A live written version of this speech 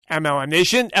MLM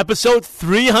Nation, episode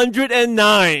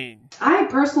 309. I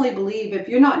personally believe if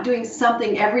you're not doing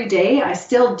something every day, I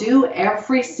still do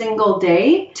every single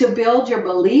day to build your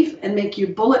belief and make you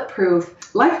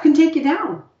bulletproof, life can take you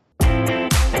down.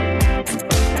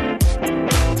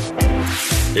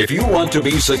 If you want to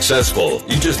be successful,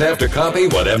 you just have to copy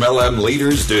what MLM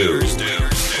leaders do.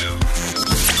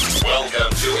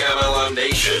 Welcome to MLM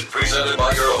Nation, presented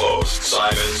by your host,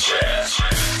 Simon Chan,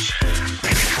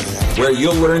 where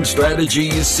you'll learn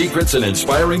strategies, secrets, and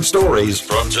inspiring stories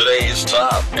from today's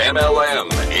top MLM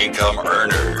income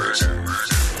earners.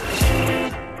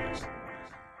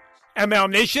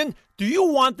 MLM Nation, do you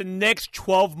want the next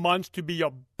 12 months to be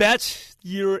your best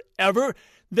year ever?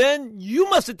 Then you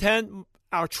must attend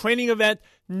our training event,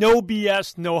 No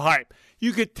BS, No Hype.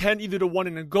 You could attend either the one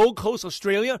in the Gold Coast,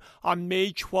 Australia on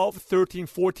May 12th,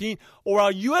 13th, 14th, or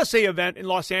our USA event in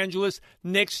Los Angeles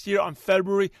next year on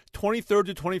February 23rd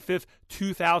to 25th,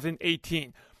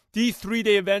 2018. These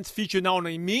three-day events feature not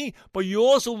only me, but you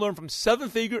also learn from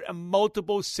seven-figure and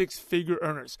multiple six-figure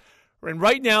earners. And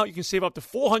right now, you can save up to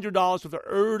 $400 with an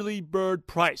early bird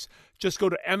price. Just go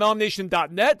to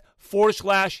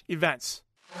mlmnation.net/events.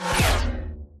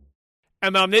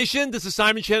 MLM Nation, this is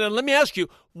Simon Chan, and let me ask you,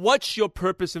 what's your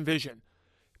purpose and vision?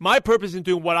 My purpose in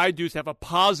doing what I do is to have a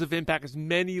positive impact as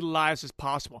many lives as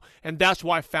possible, and that's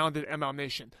why I founded MLM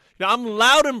Nation. Now, I'm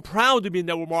loud and proud to be a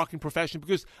network marketing professional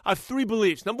because I have three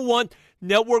beliefs. Number one,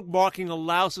 network marketing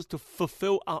allows us to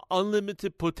fulfill our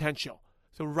unlimited potential.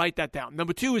 So write that down.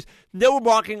 Number two is network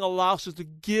marketing allows us to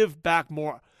give back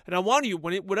more. And I want you,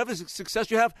 whatever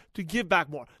success you have, to give back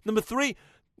more. Number three,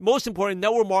 most important,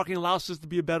 network marketing allows us to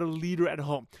be a better leader at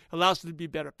home. It allows us to be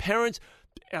better parents,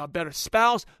 a better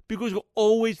spouse, because we're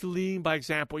always leading by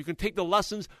example. You can take the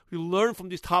lessons we learn from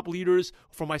these top leaders,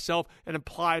 from myself, and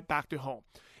apply it back to home.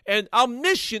 And our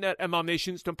mission at MLM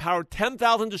Nation is to empower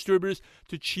 10,000 distributors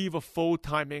to achieve a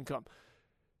full-time income.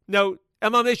 Now,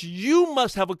 MLM Nation, you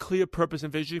must have a clear purpose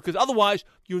and vision because otherwise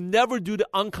you'll never do the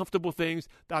uncomfortable things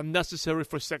that are necessary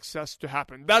for success to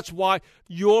happen. That's why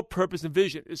your purpose and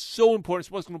vision is so important.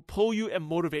 It's what's going to pull you and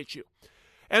motivate you.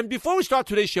 And before we start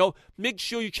today's show, make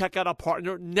sure you check out our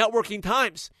partner, Networking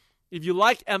Times. If you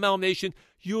like MLM Nation,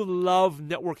 you'll love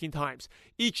Networking Times.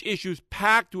 Each issue is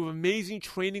packed with amazing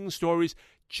training stories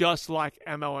just like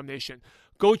MLM Nation.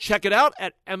 Go check it out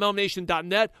at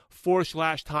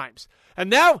mlmnation.net/times. And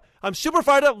now, I'm super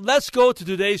fired up. Let's go to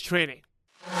today's training.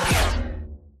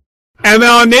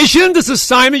 MLM Nation, this is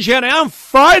Simon Chan, and I'm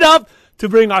fired up to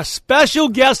bring our special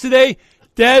guest today,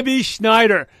 Debbie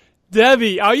Schneider.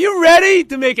 Debbie, are you ready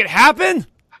to make it happen?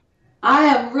 I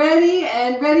am ready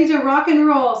and ready to rock and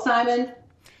roll, Simon.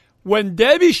 When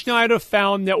Debbie Schneider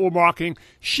found network marketing,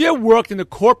 she had worked in the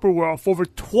corporate world for over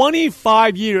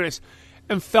 25 years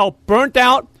and felt burnt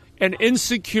out and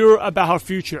insecure about her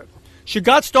future. She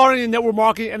got started in network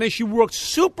marketing, and then she worked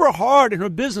super hard in her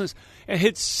business and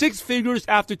hit six figures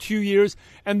after 2 years,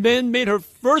 and then made her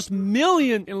first $1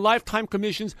 million in lifetime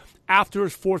commissions after her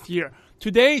fourth year.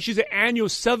 Today, she's an annual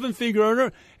seven-figure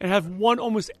earner and has won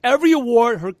almost every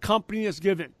award her company has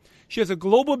given. She has a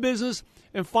global business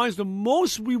and finds the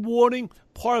most rewarding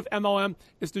part of MLM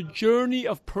is the journey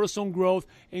of personal growth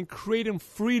and creating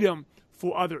freedom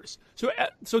for others.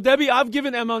 So Debbie, I've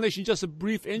given MLM Nation just a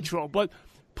brief intro, but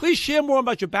please share more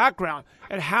about your background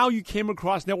and how you came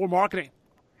across network marketing.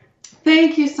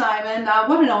 Thank you, Simon.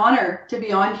 What an honor to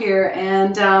be on here.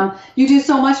 And you do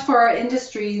so much for our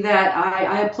industry that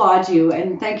I applaud you.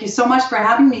 And thank you so much for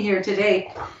having me here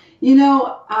today. You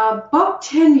know, about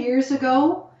 10 years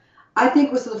ago, I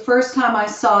think was the first time I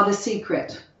saw The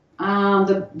Secret.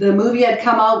 The movie had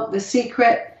come out, The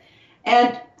Secret,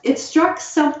 and it struck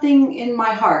something in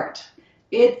my heart.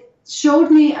 It showed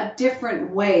me a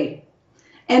different way.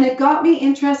 And it got me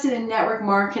interested in network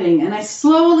marketing. And I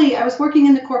was working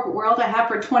in the corporate world. I have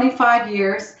for 25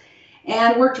 years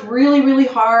and worked really, really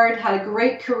hard, had a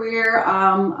great career.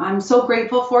 I'm so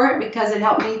grateful for it because it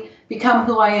helped me become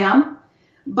who I am.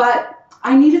 But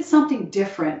I needed something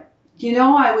different. You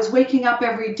know, I was waking up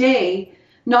every day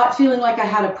not feeling like I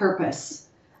had a purpose.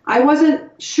 I wasn't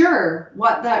sure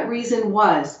what that reason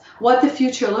was, what the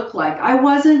future looked like. I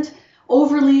wasn't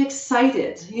overly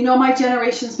excited. You know, my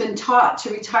generation's been taught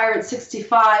to retire at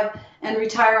 65 and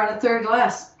retire on a third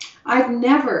less. I've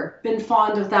never been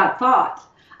fond of that thought.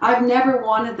 I've never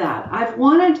wanted that. I've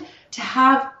wanted to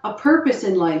have a purpose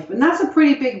in life. And that's a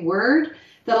pretty big word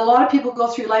that a lot of people go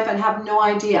through life and have no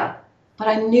idea. But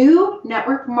I knew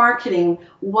network marketing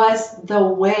was the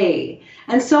way.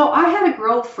 And so I had to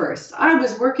grow first. I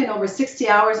was working over 60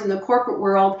 hours in the corporate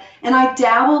world, and I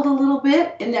dabbled a little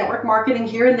bit in network marketing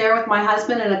here and there with my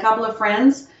husband and a couple of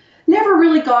friends. never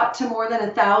really got to more than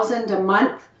 1,000 a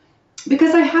month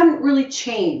because I hadn't really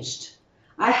changed.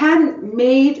 I hadn't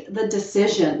made the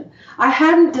decision. I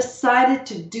hadn't decided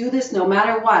to do this no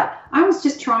matter what. I was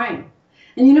just trying.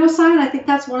 And you know, Simon, I think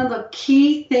that's one of the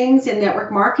key things in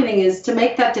network marketing is to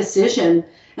make that decision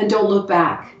and don't look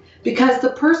back. Because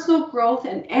the personal growth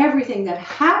and everything that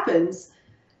happens,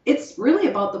 it's really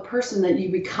about the person that you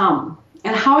become.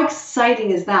 And how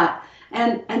exciting is that?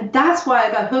 And that's why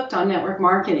I got hooked on network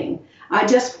marketing. I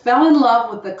just fell in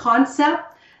love with the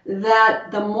concept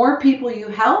that the more people you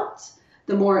helped,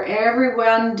 the more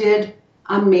everyone did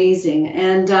amazing.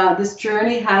 And this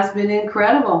journey has been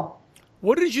incredible.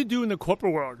 What did you do in the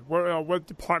corporate world? What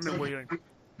department were you in?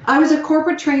 I was a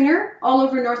corporate trainer all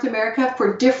over North America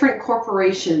for different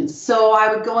corporations. So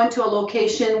I would go into a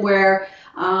location where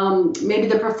maybe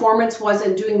the performance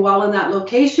wasn't doing well in that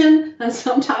location, and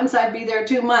sometimes I'd be there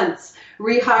 2 months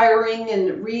rehiring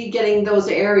and re-getting those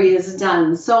areas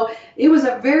done. So it was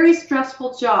a very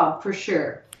stressful job for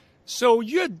sure. So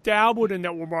you had dabbled in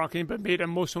network marketing, but made at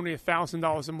most only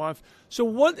 $1,000 a month.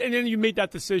 So and then you made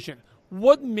that decision.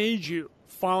 What made you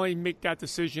finally make that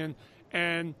decision,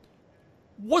 and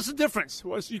what's the difference?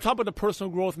 You talk about the personal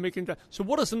growth, making that. So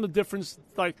what are some of the difference,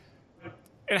 like,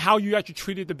 and how you actually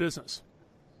treated the business?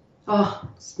 Oh,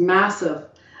 it's massive.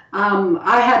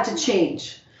 I had to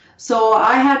change. So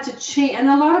I had to change. And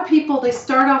a lot of people, they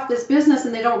start off this business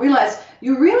and they don't realize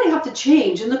you really have to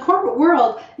change. In the corporate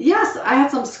world, yes, I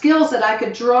had some skills that I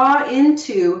could draw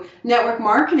into network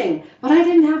marketing, but I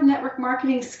didn't have network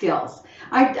marketing skills.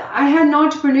 I had an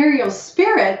entrepreneurial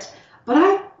spirit,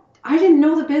 but I didn't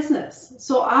know the business.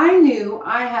 So I knew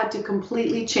I had to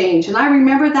completely change. And I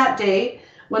remember that day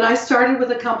when I started with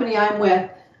the company I'm with,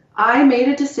 I made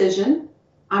a decision.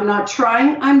 I'm not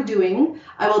trying, I'm doing.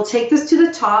 I will take this to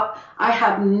the top. I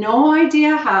have no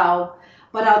idea how,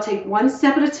 but I'll take one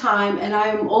step at a time, and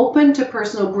I'm open to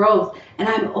personal growth, and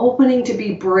I'm opening to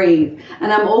be brave,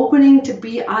 and I'm opening to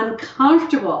be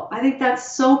uncomfortable. I think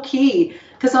that's so key,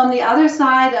 because on the other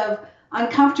side of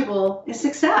uncomfortable is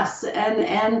success.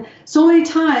 And so many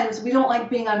times we don't like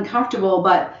being uncomfortable,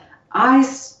 but I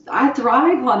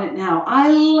thrive on it now. I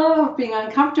love being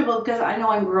uncomfortable because I know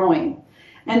I'm growing.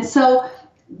 And so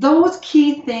those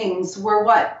key things were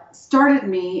what started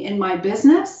me in my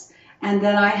business. And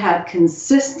then I had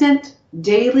consistent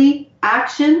daily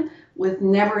action with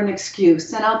never an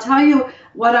excuse. And I'll tell you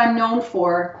what I'm known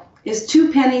for is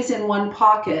 2 pennies in one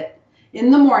pocket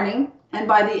in the morning. And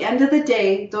by the end of the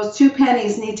day, those 2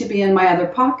 pennies need to be in my other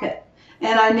pocket.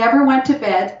 And I never went to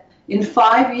bed in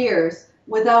 5 years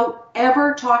without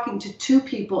ever talking to 2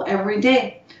 people every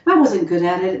day. I wasn't good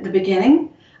at it at the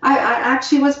beginning. I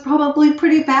actually was probably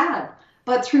pretty bad.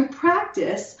 But through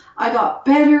practice, I got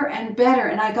better and better,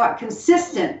 and I got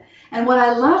consistent. And what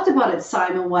I loved about it,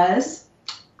 Simon, was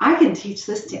I can teach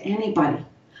this to anybody.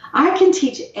 I can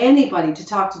teach anybody to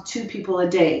talk to 2 people a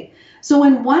day. So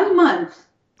in 1 month,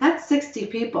 that's 60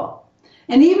 people.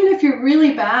 And even if you're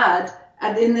really bad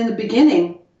in the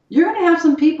beginning, you're going to have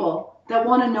some people that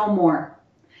want to know more.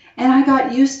 And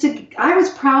I was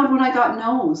proud when I got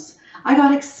no's. I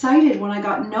got excited when I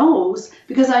got no's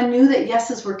because I knew that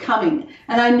yeses were coming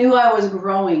and I knew I was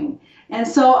growing. And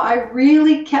so I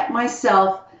really kept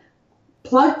myself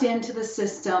plugged into the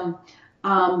system,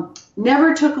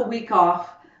 never took a week off,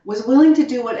 was willing to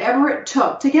do whatever it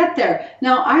took to get there.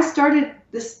 Now, I started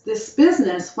this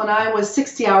business when I was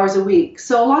 60 hours a week.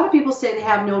 So a lot of people say they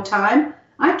have no time.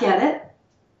 I get it.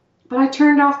 But I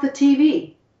turned off the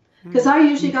TV because I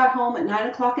usually got home at 9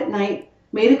 o'clock at night,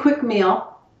 made a quick meal,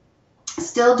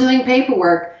 still doing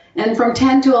paperwork, and from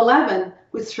 10 to 11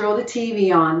 would throw the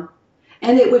TV on,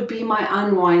 and it would be my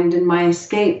unwind and my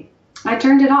escape. I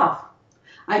turned it off.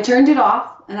 I turned it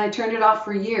off, and I turned it off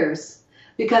for years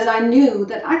because I knew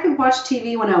that I could watch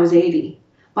TV when I was 80,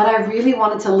 but I really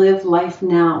wanted to live life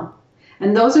now.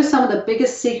 And those are some of the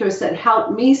biggest secrets that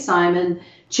helped me, Simon,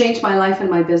 change my life and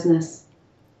my business.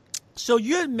 So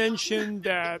you had mentioned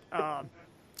that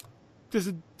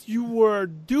you were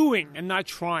doing and not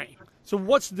trying. So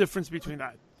what's the difference between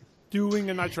that? Doing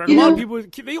and not trying. A lot of people,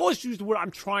 they always use the word,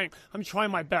 I'm trying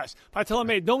my best. But I tell them,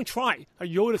 hey, don't try. Like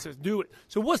Yoda says, do it.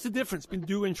 So what's the difference between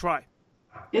do and try?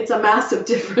 It's a massive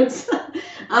difference.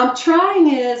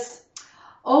 Trying is,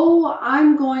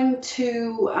 I'm going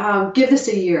to give this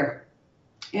a year.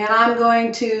 And I'm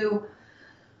going to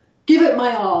give it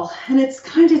my all. And it's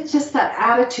kind of just that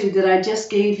attitude that I just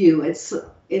gave you.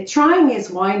 Trying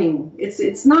is whining.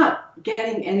 It's not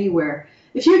getting anywhere.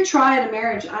 If you try at a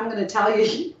marriage, I'm going to tell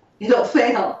you it'll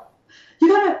fail.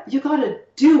 You gotta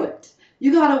do it.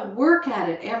 You got to work at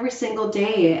it every single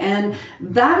day. And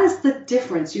that is the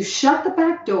difference. You shut the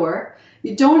back door,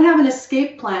 you don't have an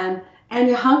escape plan, and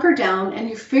you hunker down and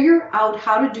you figure out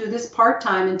how to do this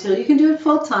part-time until you can do it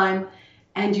full-time,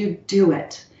 and you do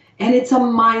it. And it's a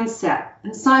mindset.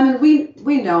 And Simon,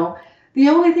 we know the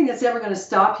only thing that's ever going to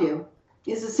stop you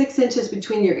is the 6 inches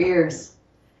between your ears.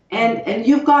 And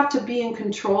you've got to be in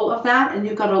control of that, and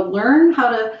you've got to learn how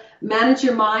to manage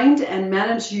your mind and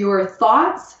manage your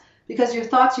thoughts, because your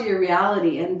thoughts are your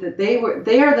reality, and that they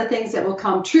are the things that will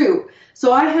come true.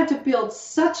 So I had to build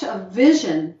such a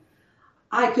vision.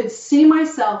 I could see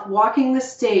myself walking the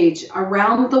stage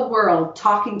around the world,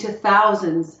 talking to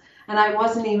thousands, and I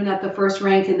wasn't even at the first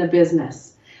rank in the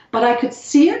business. But I could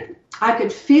see it, I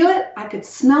could feel it, I could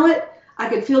smell it, I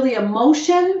could feel the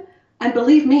emotion, and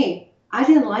believe me, I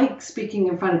didn't like speaking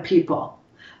in front of people.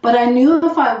 But I knew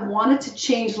if I wanted to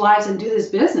change lives and do this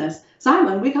business,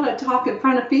 Simon, we got to talk in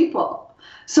front of people.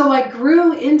 So I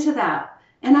grew into that.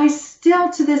 And I still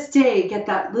to this day get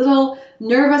that little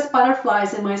nervous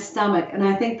butterflies in my stomach. And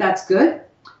I think that's good,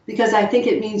 because I think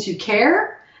it means you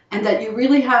care and that you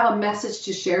really have a message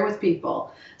to share with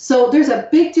people. So there's a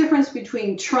big difference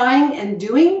between trying and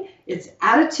doing. It's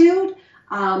attitude.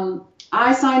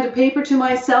 I signed a paper to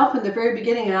myself in the very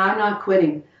beginning, and I'm not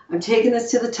quitting. I'm taking this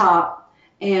to the top,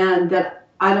 and that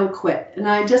I don't quit. And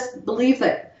I just believe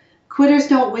that quitters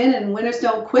don't win and winners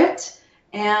don't quit.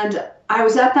 And I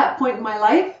was at that point in my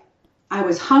life. I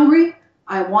was hungry.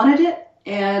 I wanted it.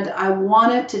 And I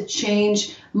wanted to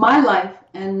change my life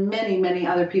and many, many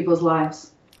other people's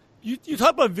lives. You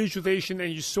talk about visualization,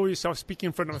 and you saw yourself speaking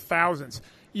in front of thousands,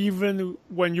 even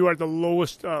when you are the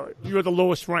lowest. You are the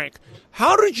lowest rank.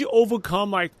 How did you overcome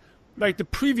like the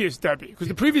previous Debbie? Because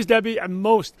the previous Debbie at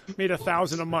most made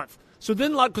 $1,000 a month. So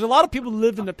then, because a lot of people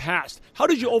lived in the past, how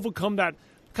did you overcome that?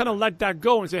 Kind of let that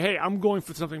go and say, hey, I'm going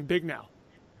for something big now?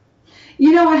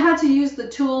 You know, I had to use the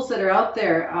tools that are out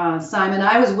there, Simon.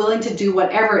 I was willing to do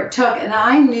whatever it took, and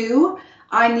I knew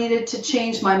I needed to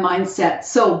change my mindset.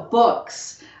 So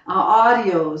books,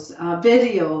 audios,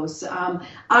 videos,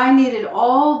 I needed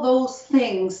all those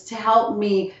things to help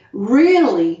me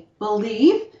really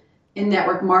believe in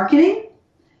network marketing,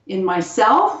 in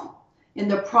myself, in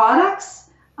the products,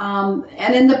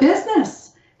 and in the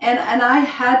business. And I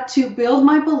had to build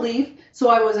my belief, so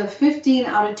I was a 15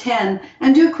 out of 10,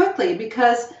 and do it quickly,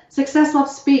 because success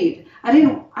loves speed. I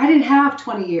didn't have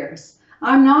 20 years.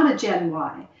 I'm not a Gen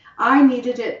Y. I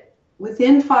needed it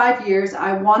within 5 years.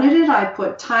 I wanted it. I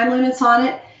put time limits on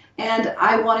it, and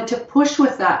I wanted to push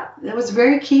with that. It was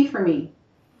very key for me.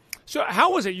 So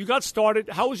how was it? You got started.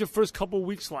 How was your first couple of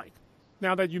weeks like,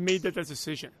 now that you made that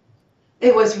decision?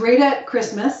 It was right at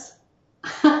Christmas.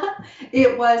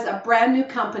 It was a brand new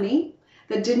company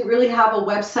that didn't really have a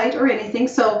website or anything.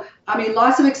 So, I mean,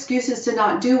 lots of excuses to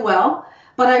not do well.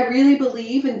 But I really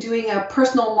believe in doing a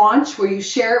personal launch where you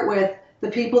share it with the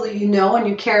people that you know and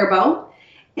you care about.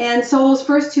 And so those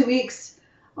first 2 weeks,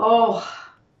 oh,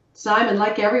 Simon,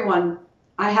 like everyone,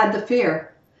 I had the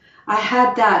fear. I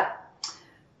had that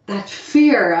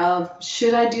fear of,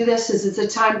 should I do this? Is it the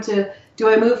time do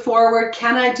I move forward?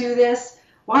 Can I do this?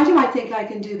 Why do I think I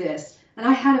can do this? And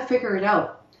I had to figure it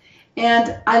out.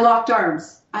 And I locked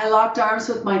arms. I locked arms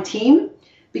with my team,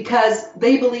 because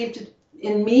they believed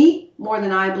in me more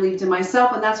than I believed in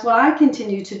myself. And that's what I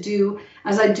continue to do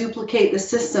as I duplicate the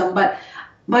system. But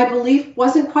my belief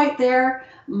wasn't quite there,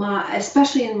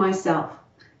 especially in myself.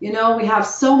 You know, we have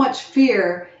so much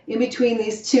fear in between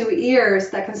these two ears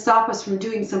that can stop us from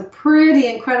doing some pretty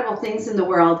incredible things in the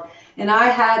world. And I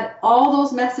had all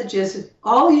those messages,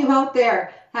 all of you out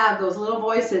there have those little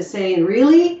voices saying,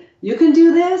 really? You can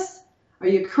do this? Are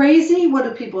you crazy? What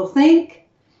do people think?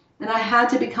 And I had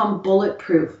to become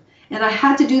bulletproof. And I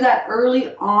had to do that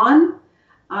early on.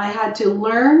 I had to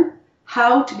learn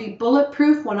how to be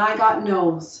bulletproof when I got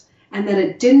no's, and that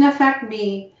it didn't affect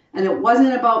me, and it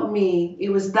wasn't about me. It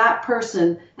was that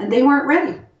person, and they weren't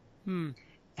ready.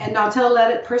 And not to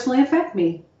let it personally affect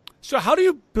me. So how do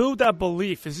you build that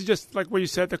belief? Is it just like what you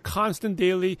said, the constant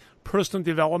daily personal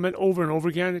development over and over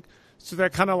again, so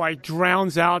that kind of like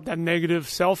drowns out that negative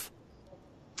self?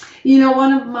 You know,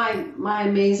 one of my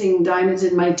amazing diamonds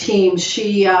in my team,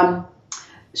 she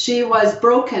was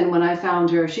broken when I found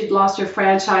her. She'd lost her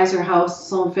franchise, her house.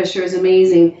 Sloan Fisher is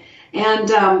amazing.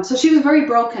 And so she was very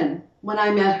broken when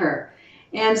I met her.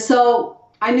 And so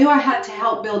I knew I had to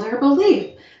help build her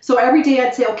belief. So every day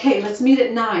I'd say, okay, let's meet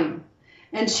at 9.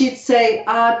 And she'd say,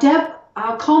 Deb,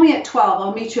 call me at 12.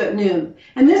 I'll meet you at noon.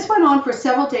 And this went on for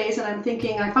several days. And I'm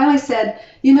thinking, I finally said,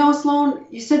 you know, Sloan,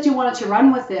 you said you wanted to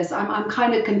run with this. I'm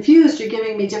kind of confused. You're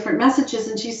giving me different messages.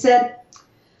 And she said,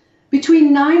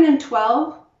 Between 9 and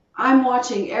 12, I'm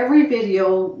watching every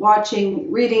video,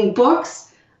 reading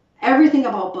books, everything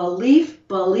about belief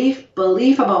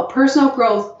about personal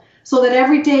growth, so that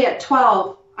every day at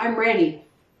 12, I'm ready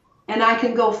and I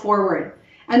can go forward.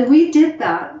 And we did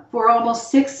that for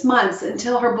almost 6 months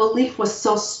until her belief was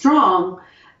so strong.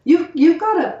 You've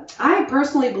got to, I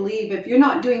personally believe if you're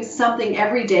not doing something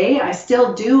every day, I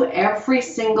still do every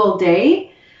single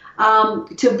day,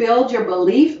 to build your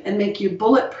belief and make you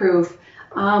bulletproof,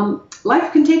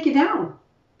 life can take you down.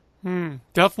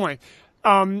 Definitely.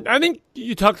 I think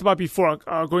you talked about before,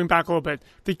 going back a little bit,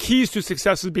 the keys to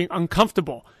success is being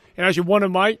uncomfortable. And actually one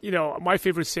of my, my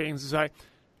favorite sayings is that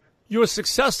your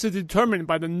success is determined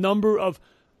by the number of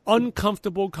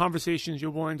uncomfortable conversations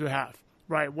you're willing to have,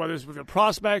 right? Whether it's with your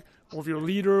prospect, or with your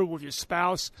leader, with your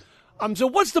spouse. So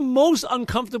what's the most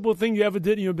uncomfortable thing you ever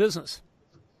did in your business?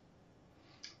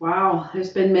 Wow,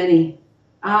 there's been many.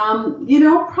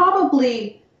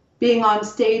 Probably being on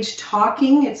stage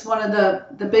talking. It's one of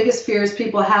the biggest fears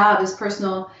people have is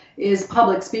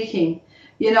public speaking.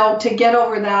 To get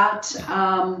over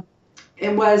that,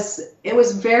 it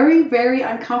was very, very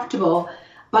uncomfortable,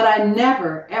 but I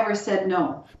never, ever said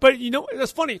no. But,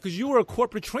 that's funny because you were a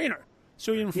corporate trainer.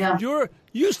 So you're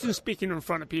used to speaking in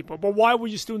front of people. But why were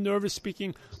you still nervous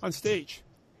speaking on stage?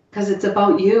 Because it's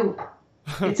about you.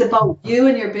 It's about you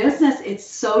and your business. It's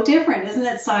so different, isn't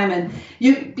it, Simon?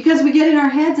 Because we get in our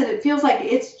heads and it feels like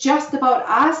it's just about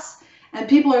us and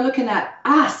people are looking at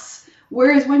us.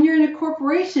 Whereas when you're in a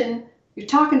corporation, you're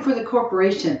talking for the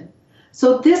corporation.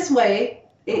 So this way,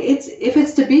 if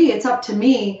it's to be, it's up to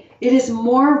me. It is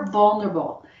more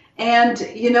vulnerable. And,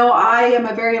 I am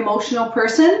a very emotional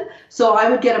person, so I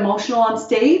would get emotional on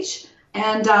stage,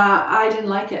 and I didn't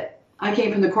like it. I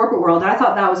came from the corporate world. I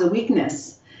thought that was a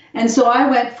weakness. And so I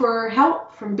went for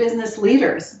help from business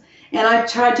leaders, and I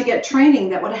tried to get training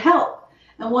that would help.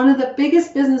 And one of the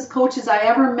biggest business coaches I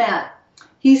ever met,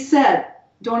 he said,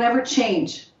 don't ever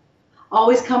change.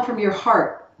 Always come from your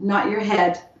heart, not your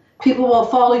head. People will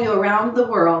follow you around the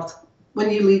world when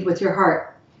you lead with your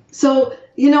heart. So,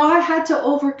 I had to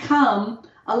overcome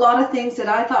a lot of things that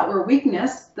I thought were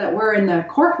weakness that were in the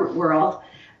corporate world.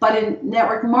 But in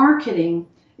network marketing,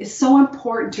 it's so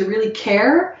important to really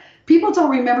care. People don't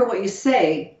remember what you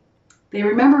say. They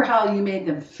remember how you made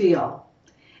them feel.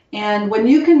 And when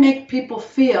you can make people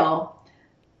feel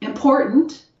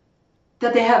important,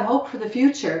 that they have hope for the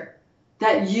future,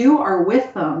 that you are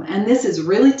with them, and this is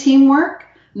really teamwork,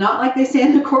 not like they say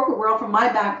in the corporate world from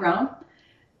my background,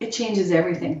 it changes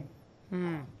everything.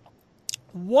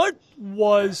 What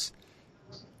was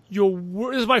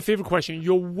this is my favorite question,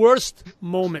 your worst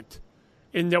moment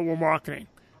in network marketing,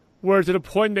 where to the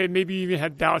point that maybe you even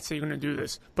had doubts that you're going to do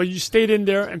this, but you stayed in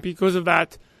there, and because of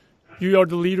that, you are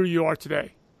the leader you are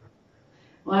today?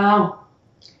 Wow.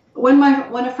 When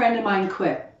a friend of mine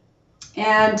quit,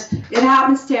 and it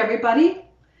happens to everybody,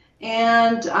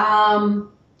 and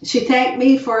she thanked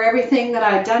me for everything that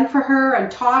I had done for her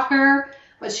and taught her,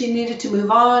 but she needed to move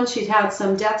on. She'd had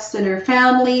some deaths in her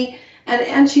family,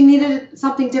 and she needed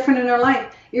something different in her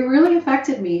life. It really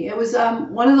affected me. It was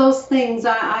one of those things.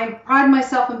 I pride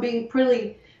myself in being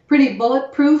pretty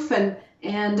bulletproof,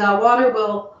 and water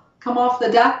will come off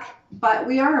the duck, but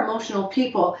we are emotional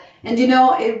people. And,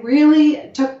 it really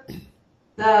took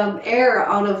the air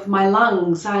out of my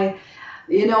lungs. I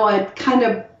kind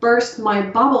of burst my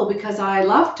bubble because I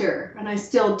loved her, and I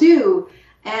still do.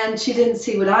 And she didn't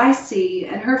see what I see,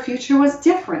 and her future was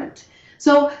different.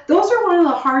 So those are one of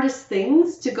the hardest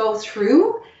things to go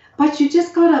through, but you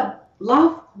just got to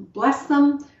love, bless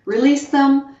them, release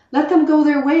them, let them go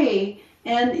their way.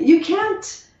 And you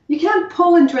can't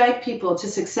pull and drag people to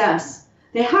success.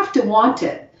 They have to want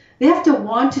it. They have to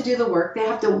want to do the work. They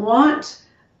have to want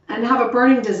and have a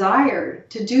burning desire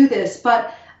to do this.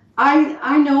 But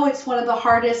I know it's one of the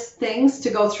hardest things to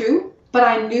go through, but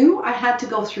I knew I had to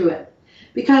go through it.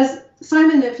 Because,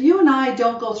 Simon, if you and I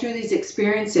don't go through these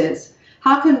experiences,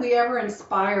 how can we ever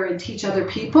inspire and teach other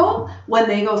people when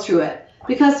they go through it?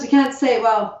 Because you can't say,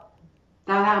 well,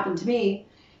 that happened to me.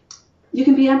 You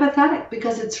can be empathetic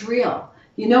because it's real.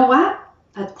 You know what?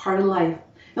 That's part of life.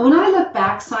 And when I look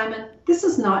back, Simon, this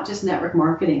is not just network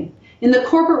marketing. In the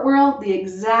corporate world, the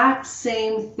exact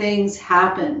same things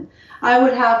happen. I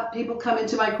would have people come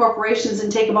into my corporations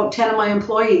and take about 10 of my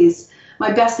employees,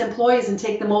 my best employees, and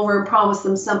take them over and promise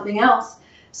them something else.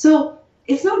 So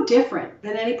it's no different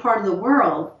than any part of the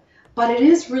world, but it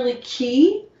is really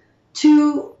key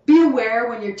to be aware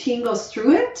when your team goes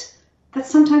through it, that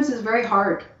sometimes it's very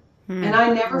hard. And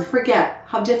I never forget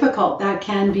how difficult that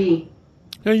can be.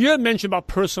 Now, you had mentioned about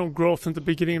personal growth in the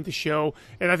beginning of the show,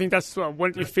 and I think that's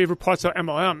one of your favorite parts of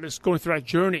MLM is going through that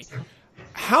journey.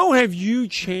 How have you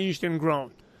changed and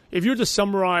grown? If you were to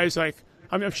summarize, I'm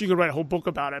sure you could write a whole book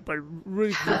about it, but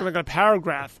really like a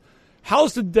paragraph,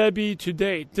 how's the Debbie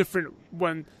today different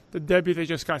when the Debbie that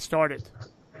just got started?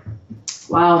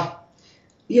 Wow.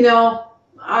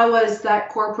 I was that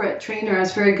corporate trainer. I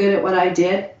was very good at what I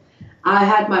did. I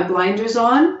had my blinders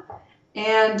on,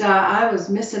 and I was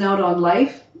missing out on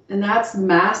life, and that's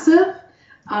massive.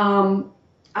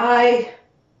 I've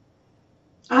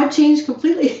changed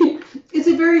completely. It's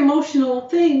a very emotional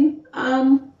thing.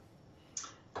 I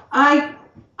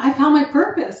found my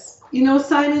purpose.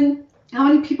 Simon, how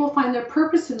many people find their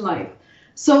purpose in life?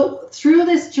 So through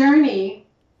this journey,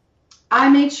 I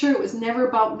made sure it was never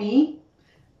about me.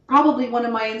 Probably one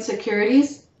of my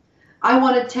insecurities. I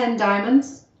wanted 10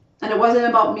 diamonds, and it wasn't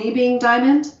about me being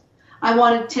diamond. I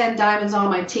wanted 10 diamonds on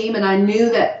my team, and I knew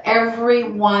that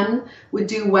everyone would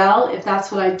do well if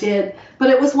that's what I did.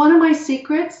 But it was one of my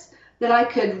secrets that I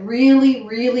could really,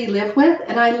 really live with,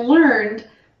 and I learned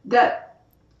that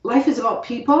life is about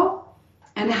people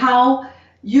and how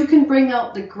you can bring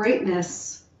out the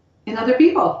greatness in other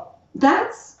people.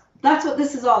 That's what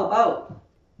this is all about.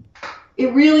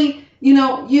 It really,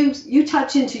 you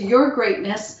touch into your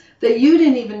greatness that you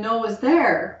didn't even know was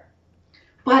there.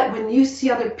 But when you see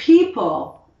other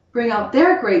people bring out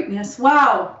their greatness,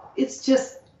 wow,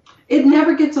 it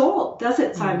never gets old, does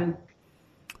it, Simon?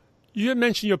 You had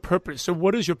mentioned your purpose. So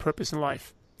what is your purpose in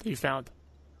life that you found?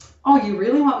 Oh, you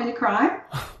really want me to cry?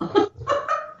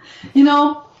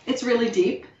 It's really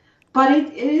deep, but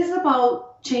it is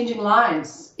about changing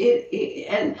lives.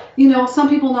 And some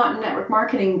people not in network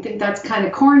marketing think that's kind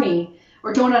of corny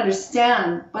or don't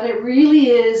understand, but it really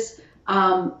is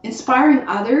inspiring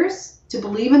others to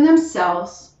believe in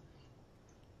themselves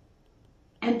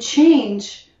and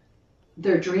change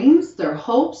their dreams, their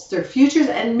hopes, their futures,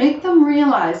 and make them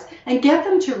realize and get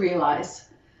them to realize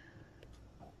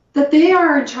that they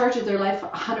are in charge of their life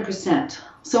 100%.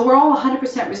 So we're all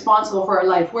 100% responsible for our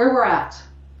life, where we're at.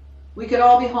 We could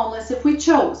all be homeless if we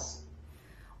chose.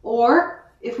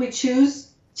 Or if we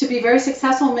choose to be very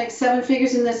successful and make 7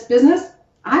 figures in this business,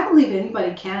 I believe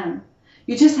anybody can.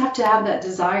 You just have to have that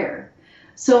desire.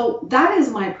 So that is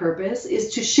my purpose,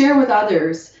 is to share with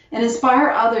others and inspire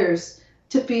others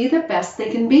to be the best they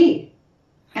can be.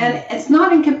 And it's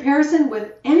not in comparison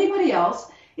with anybody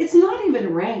else. It's not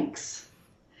even ranks.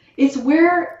 It's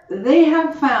where they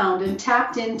have found and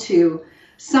tapped into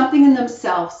something in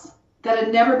themselves that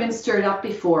had never been stirred up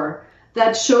before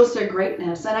that shows their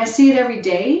greatness. And I see it every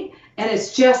day, and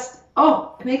it's just,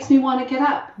 it makes me want to get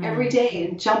up every day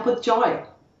and jump with joy.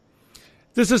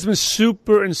 This has been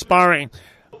super inspiring.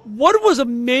 What was a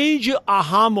major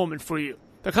aha moment for you?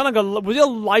 Was it a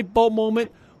light bulb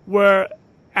moment where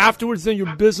afterwards then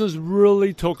your business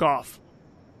really took off?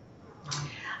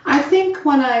 I think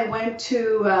when I went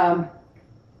to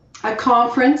a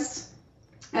conference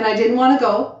and I didn't want to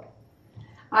go,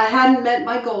 I hadn't met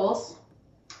my goals.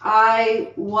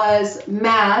 I was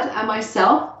mad at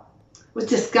myself, was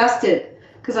disgusted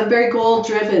because I'm very goal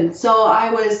driven. So I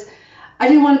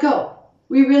didn't want to go.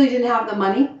 We really didn't have the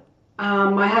money.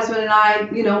 My husband and I,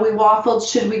 we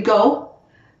waffled, should we go?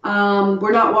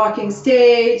 We're not walking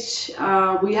stage.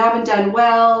 We haven't done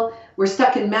well. We're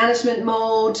stuck in management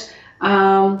mode.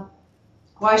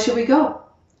 Why should we go?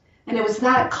 And it was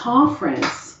that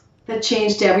conference that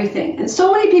changed everything. And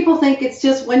so many people think it's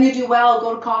just when you do well,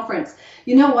 go to conference.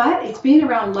 You know what? It's being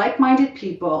around like-minded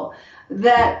people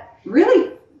that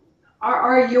really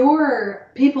are your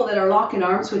people that are locking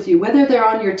arms with you, whether they're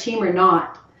on your team or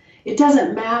not. It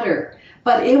doesn't matter.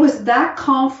 But it was that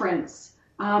conference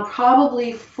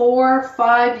probably 4 or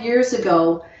 5 years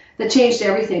ago that changed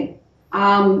everything.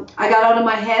 I got out of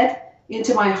my head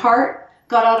into my heart,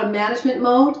 got out of management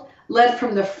mode, led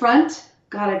from the front,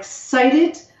 got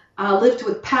excited, lived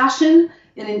with passion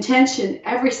and intention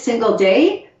every single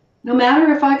day, no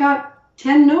matter if I got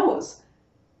 10 no's.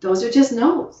 Those are just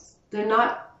no's.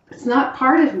 It's not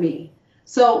part of me.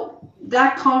 So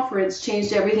that conference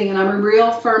changed everything, and I'm a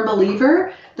real firm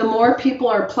believer. The more people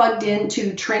are plugged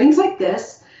into trainings like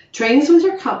this, trainings with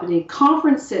your company,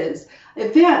 conferences,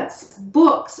 events,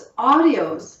 books,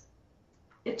 audios,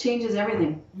 it changes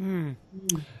everything.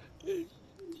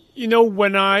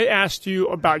 When I asked you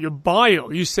about your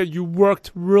bio, you said you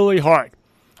worked really hard,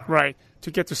 right,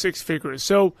 to get to 6 figures.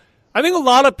 So I think a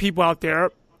lot of people out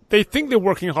there, they think they're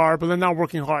working hard, but they're not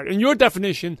working hard. In your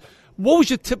definition, what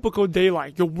was your typical day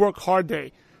like, your work hard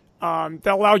day, that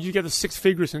allowed you to get to 6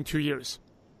 figures in 2 years?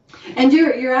 And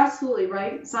you're absolutely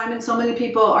right, Simon. So many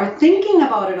people are thinking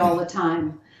about it all the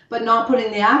time, but not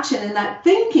putting the action. And that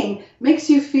thinking makes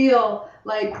you feel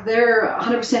like they're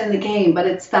 100% in the game, but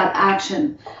it's that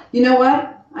action. You know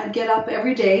what? I'd get up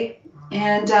every day,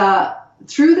 and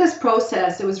through this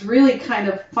process, it was really kind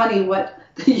of funny what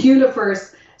the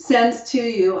universe sends to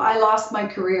you. I lost my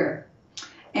career,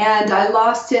 and I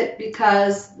lost it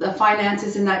because the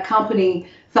finances in that company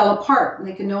fell apart and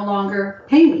they could no longer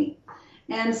pay me.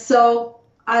 And so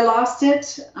I lost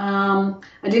it. I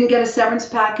didn't get a severance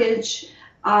package,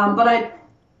 but I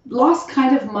lost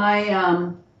kind of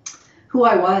my who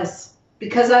I was,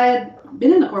 because I had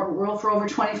been in the corporate world for over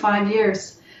 25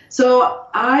 years. So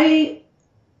I,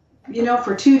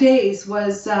 for 2 days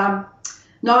was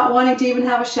not wanting to even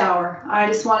have a shower. I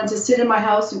just wanted to sit in my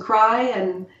house and cry,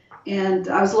 and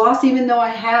I was lost, even though I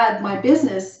had my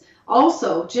business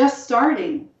also just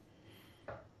starting.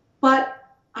 But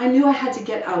I knew I had to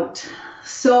get out.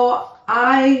 So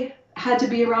I had to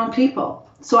be around people.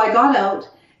 So I got out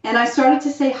and I started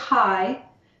to say hi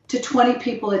to 20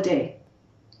 people a day.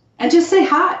 And just say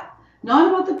hi. Not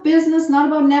about the business, not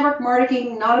about network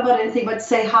marketing, not about anything, but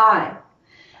say hi.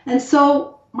 And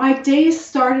so my days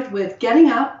started with getting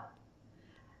up,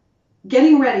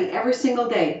 getting ready every single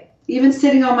day, even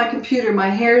sitting on my computer. My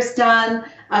hair's done,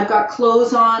 I've got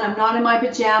clothes on, I'm not in my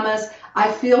pajamas,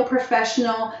 I feel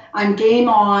professional, I'm game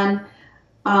on.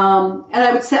 And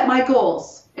I would set my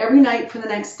goals every night for the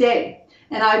next day.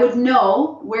 And I would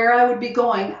know where I would be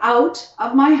going out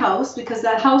of my house, because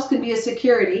that house could be a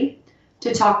security,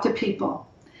 to talk to people.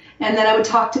 And then I would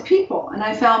talk to people, and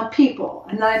I found people,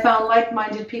 and then I found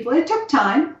like-minded people. It took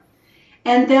time.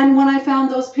 And then when I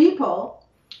found those people,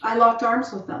 I locked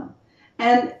arms with them.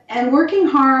 And working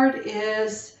hard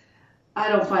is, I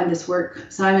don't find this work,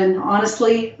 Simon.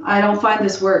 Honestly, I don't find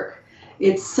this work.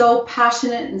 It's so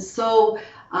passionate and so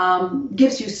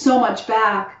gives you so much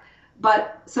back.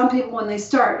 But some people, when they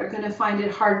start, are going to find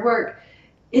it hard work.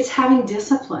 It's having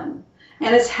discipline,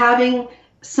 and it's having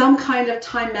some kind of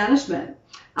time management.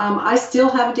 I still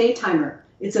have a day timer.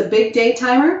 It's a big day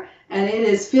timer, and it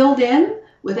is filled in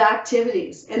with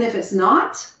activities. And if it's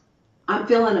not, I'm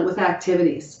filling it with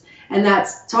activities. And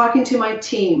that's talking to my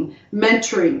team,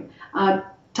 mentoring,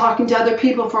 talking to other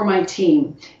people for my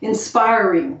team,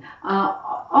 inspiring,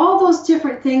 all those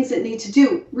different things that need to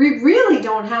do. We really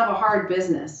don't have a hard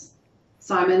business,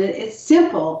 Simon. It's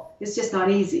simple. It's just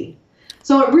not easy.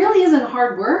 So it really isn't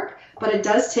hard work, but it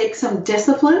does take some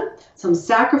discipline, some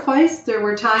sacrifice. There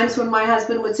were times when my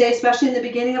husband would say, especially in the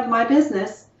beginning of my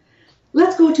business,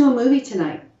 let's go to a movie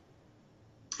tonight.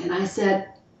 And I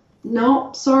said,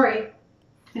 no, sorry.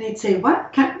 And he'd say,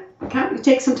 what? Can't we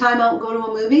take some time out and go to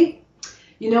a movie?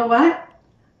 You know what?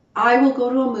 I will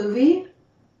go to a movie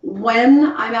when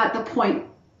I'm at the point.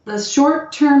 The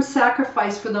short-term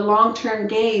sacrifice for the long-term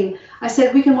gain. I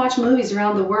said we can watch movies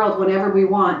around the world whenever we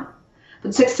want.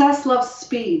 But success loves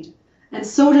speed, and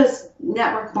so does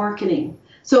network marketing.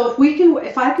 So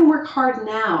if I can work hard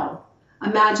now,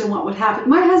 imagine what would happen.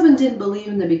 My husband didn't believe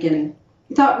in the beginning.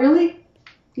 He thought, really?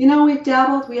 We've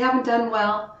dabbled, we haven't done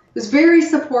well. He was very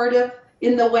supportive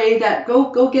in the way that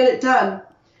go get it done.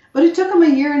 But it took him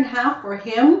 1.5 years for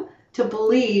him to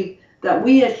believe that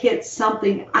we had hit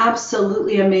something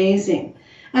absolutely amazing.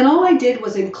 And all I did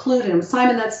was include him.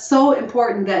 Simon, that's so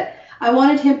important, that I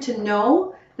wanted him to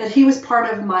know that he was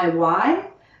part of my why,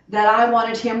 that I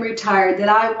wanted him retired, that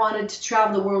I wanted to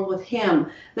travel the world with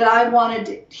him, that I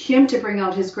wanted him to bring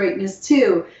out his greatness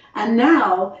too. And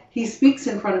now he speaks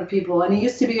in front of people, and he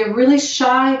used to be a really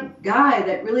shy guy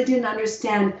that really didn't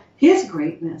understand his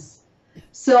greatness.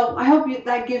 So I hope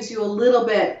that gives you a little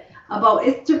bit about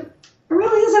it. It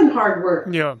really isn't hard work.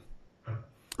 Yeah.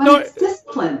 But it's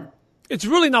discipline. It's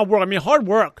really not work. I mean, hard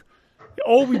work,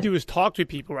 all we do is talk to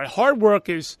people, right? Hard work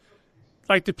is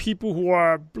like the people who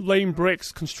are laying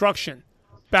bricks, construction,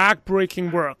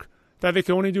 back-breaking work that they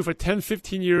can only do for 10,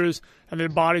 15 years, and their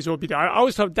bodies will be there. I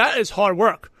always thought that is hard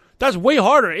work. That's way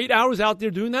harder. 8 hours out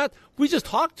there doing that. We just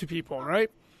talk to people, right?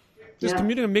 Just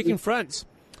communicating, making friends.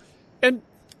 And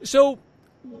so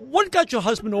what got your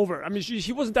husband over? I mean,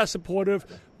 he wasn't that supportive.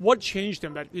 What changed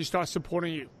him that he started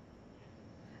supporting you?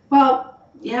 Well,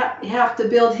 yeah, you have to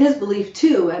build his belief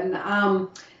too. And,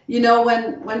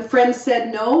 when friends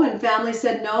said no and family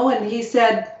said no, and he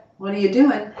said, what are you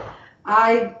doing?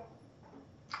 I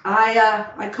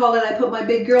call it, I put my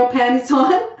big girl panties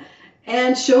on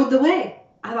and showed the way.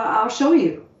 I thought, I'll show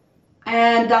you.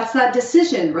 And that's that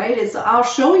decision, right? It's, I'll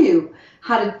show you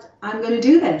I'm going to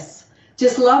do this.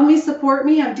 Just love me, support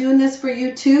me. I'm doing this for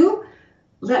you too.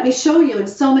 Let me show you. And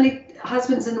so many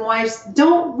husbands and wives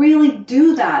don't really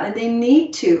do that, and they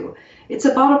need to. It's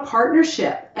about a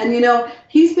partnership. And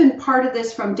he's been part of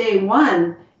this from day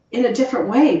one, in a different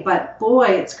way. But boy,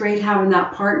 it's great having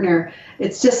that partner.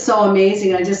 It's just so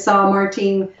amazing. I just saw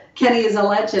Martine. Kenny is a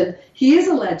legend. He is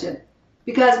a legend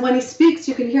because when he speaks,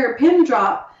 you can hear a pin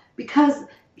drop because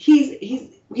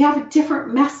we have a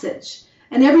different message,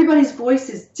 and everybody's voice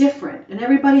is different, and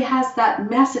everybody has that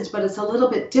message, but it's a little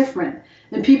bit different,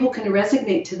 and people can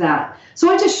resonate to that. So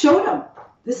I just showed him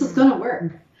this is going to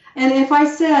work. And if I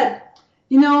said,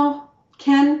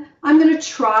 Ken, I'm going to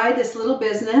try this little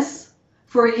business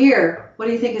for a year, what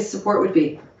do you think his support would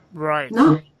be? Right.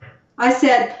 No. I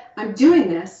said, I'm doing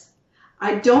this.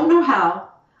 I don't know how.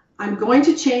 I'm going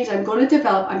to change. I'm going to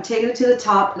develop. I'm taking it to the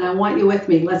top, and I want you with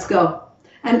me. Let's go.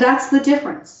 And that's the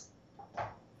difference.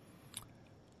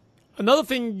 Another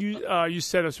thing you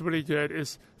said is really good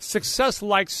is success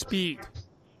likes speed.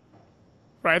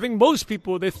 Right? I think most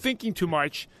people, they're thinking too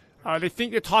much. They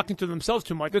think they're talking to themselves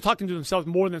too much. They're talking to themselves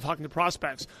more than talking to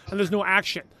prospects, and there's no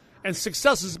action. And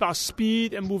success is about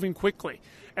speed and moving quickly.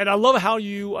 And I love how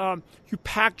you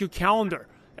pack your calendar.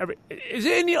 Is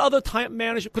there any other time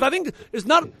management? Because I think it's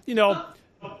not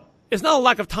it's not a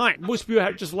lack of time. Most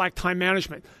people just lack time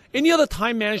management. Any other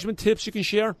time management tips you can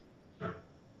share?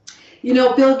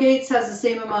 Bill Gates has the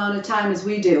same amount of time as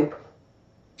we do.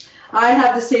 I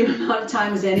have the same amount of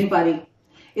time as anybody.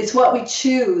 It's what we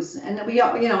choose. And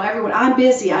everyone, I'm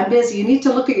busy. You need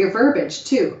to look at your verbiage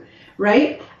too,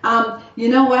 right? You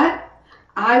know what?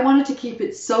 I wanted to keep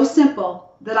it so simple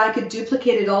that I could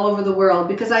duplicate it all over the world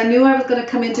because I knew I was going to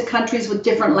come into countries with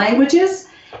different languages,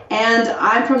 and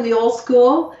I'm from the old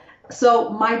school. So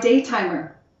my day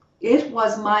timer, it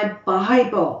was my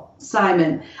Bible,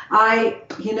 Simon.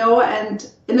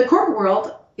 And in the corporate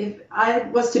world, if I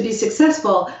was to be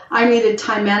successful, I needed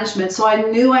time management. So I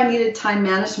knew I needed time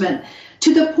management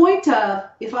to the point of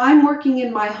if I'm working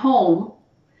in my home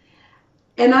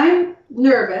and I'm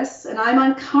nervous and I'm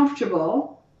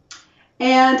uncomfortable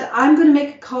and I'm going to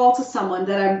make a call to someone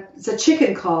it's a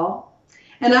chicken call,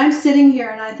 and I'm sitting here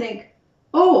and I think,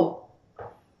 oh,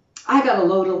 I got a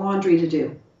load of laundry to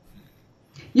do.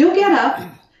 You'll get up,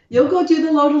 you'll go do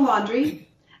the load of laundry,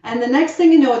 and the next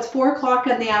thing you know, it's 4 o'clock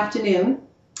in the afternoon.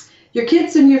 Your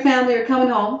kids and your family are coming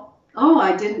home. Oh,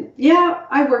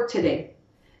 I worked today.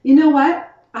 You know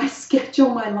what? I schedule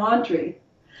my laundry.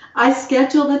 I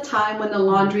schedule the time when the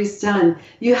laundry's done.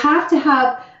 You have to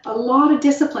have a lot of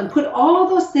discipline. Put all of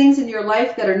those things in your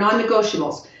life that are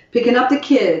non-negotiables. Picking up the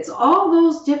kids, all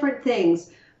those different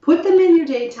things. Put them in your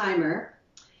day timer.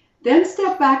 Then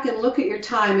step back and look at your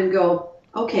time and go,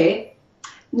 okay,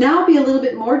 now be a little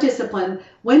bit more disciplined.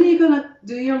 When are you going to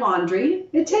do your laundry?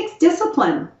 It takes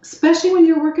discipline, especially when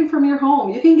you're working from your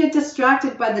home. You can get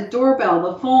distracted by the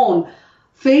doorbell, the phone,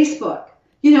 Facebook.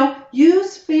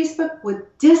 Use Facebook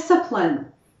with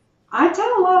discipline. I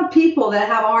tell a lot of people that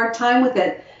have a hard time with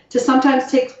it to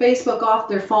sometimes take Facebook off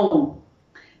their phone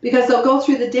because they'll go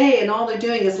through the day and all they're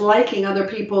doing is liking other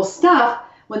people's stuff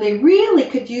when they really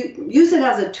could use it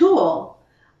as a tool,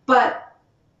 but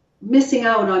missing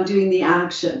out on doing the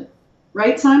action.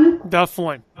 Right, Simon?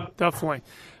 Definitely.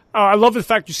 I love the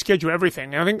fact you schedule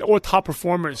everything. I think all top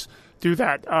performers do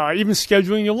that. Even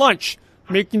scheduling your lunch,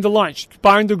 making the lunch,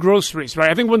 buying the groceries, right?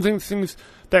 I think one of the things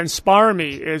that inspire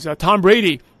me is Tom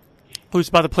Brady, who's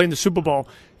about to play in the Super Bowl,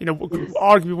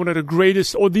 arguably one of the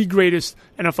greatest or the greatest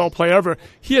NFL player ever.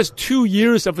 He has 2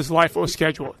 years of his life all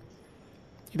scheduled.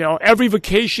 Every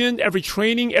vacation, every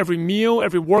training, every meal,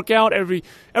 every workout,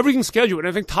 everything's scheduled. And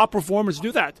I think top performers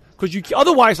do that. Because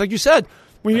otherwise, like you said,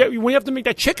 when you have to make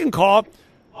that chicken call,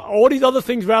 all these other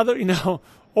things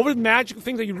all the magical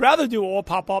things that you'd rather do all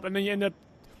pop up, and then you end up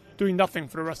doing nothing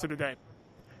for the rest of the day.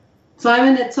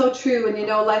 Simon, it's so true.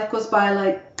 And, life goes by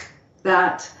like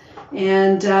that.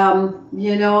 And,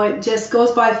 it just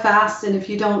goes by fast. And if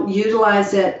you don't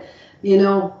utilize it,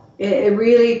 it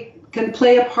really can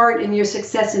play a part in your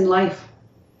success in life.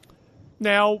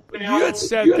 Now, you had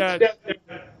said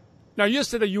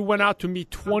that you went out to meet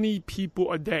 20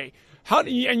 people a day.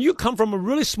 And you come from a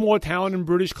really small town in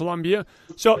British Columbia.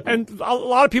 And a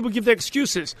lot of people give their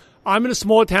excuses. I'm in a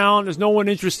small town. There's no one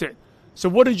interested. So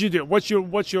what did you do? What's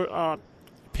your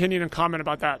opinion and comment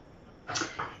about that?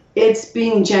 It's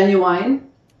being genuine.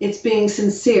 It's being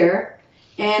sincere.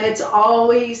 And it's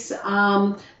always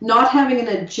not having an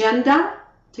agenda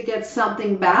to get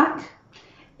something back.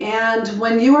 And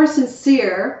when you are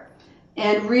sincere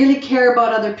and really care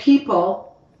about other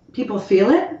people, people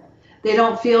feel it. They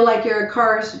don't feel like you're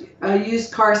a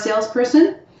used car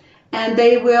salesperson, and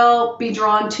they will be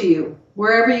drawn to you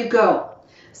wherever you go.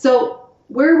 So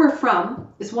where we're from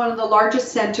is one of the largest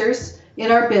centers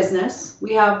in our business.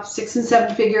 We have 6- and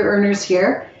 7-figure earners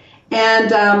here,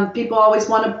 And people always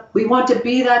we want to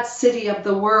be that city of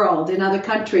the world in other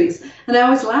countries. And I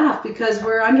always laugh because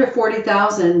we're under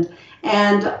 40,000,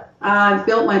 and I've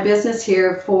built my business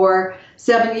here for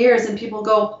 7 years, and people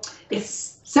go,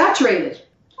 it's saturated.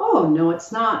 Oh, no,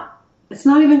 it's not. It's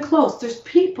not even close. There's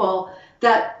people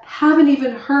that haven't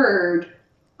even heard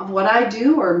of what I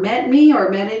do or met me or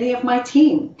met any of my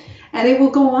team. And it will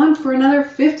go on for another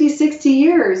 50, 60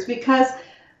 years because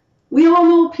we all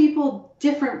know people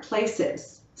different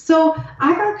places. So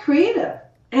I got creative,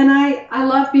 and I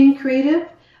love being creative,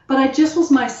 but I just was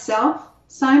myself,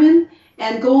 Simon,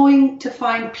 and going to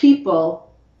find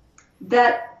people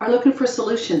that are looking for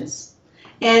solutions.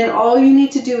 And all you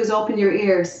need to do is open your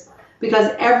ears,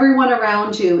 because everyone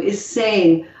around you is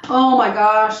saying, oh my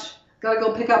gosh, got to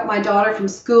go pick up my daughter from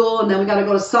school, and then we got to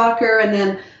go to soccer, and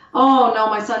then, oh no,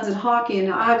 my son's in hockey,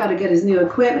 and I got to get his new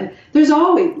equipment. There's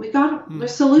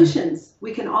solutions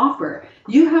we can offer.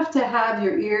 You have to have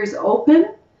your ears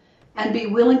open and be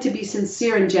willing to be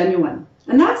sincere and genuine.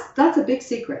 And that's a big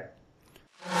secret.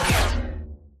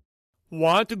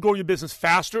 Want to grow your business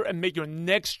faster and make your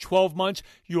next 12 months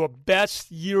your best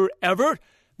year ever?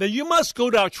 Then you must go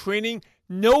to our training,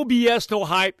 No BS, No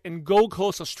Hype in Gold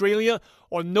Coast, Australia,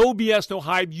 or No BS, No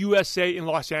Hype USA in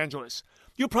Los Angeles.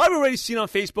 You've probably already seen on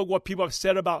Facebook what people have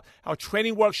said about our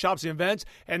training workshops and events,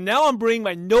 and now I'm bringing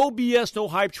my No BS, No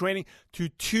Hype training to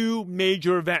 2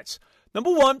 major events.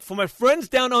 Number 1, for my friends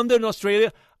down under in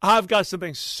Australia, I've got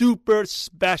something super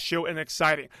special and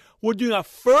exciting. We're doing our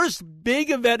first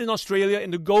big event in Australia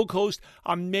in the Gold Coast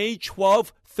on May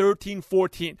 12, 13,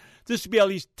 14. This will be at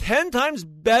least 10 times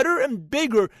better and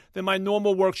bigger than my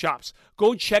normal workshops.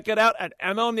 Go check it out at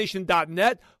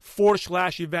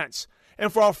mlnation.net/events.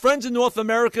 And for our friends in North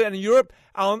America and Europe,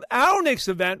 our next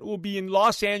event will be in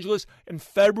Los Angeles in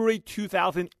February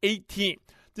 2018.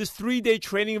 This 3-day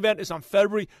training event is on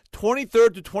February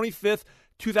 23rd to 25th,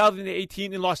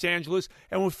 2018 in Los Angeles,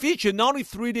 and will feature not only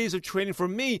 3 days of training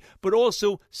from me, but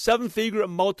also 7-figure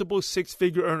and multiple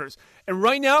 6-figure earners. And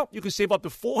right now, you can save up to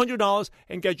 $400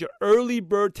 and get your early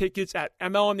bird tickets at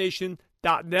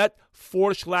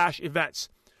mlnation.net/events.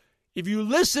 If you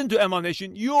listen to ML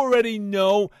Nation, you already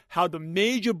know how the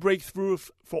major breakthrough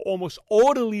for almost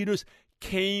all the leaders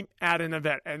came at an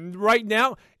event. And right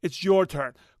now, it's your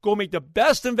turn. Go make the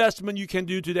best investment you can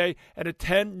do today and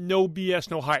attend No BS,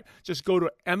 No Hype. Just go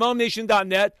to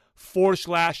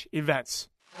mlnation.net/events.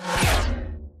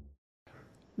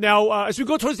 Now, as we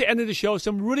go towards the end of the show,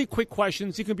 some really quick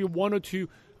questions. It can be 1 or 2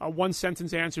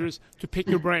 one-sentence answers to pick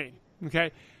your brain.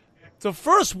 Okay. The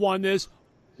first one is,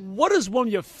 what is one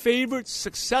of your favorite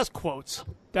success quotes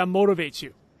that motivates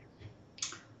you?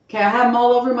 Okay, I have them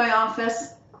all over my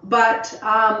office. But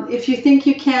if you think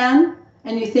you can,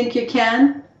 and you think you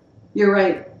can, you're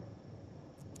right.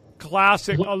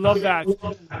 Classic. I love that.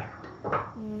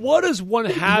 What is one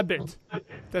habit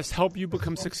that's helped you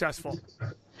become successful?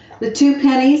 The 2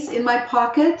 pennies in my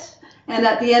pocket, and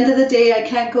at the end of the day, I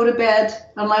can't go to bed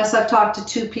unless I've talked to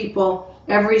 2 people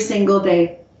every single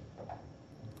day.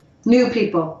 New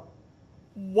people.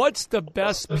 What's the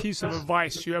best piece of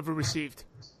advice you ever received?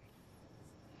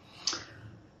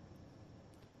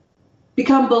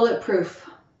 Become bulletproof.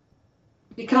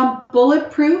 Become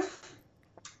bulletproof,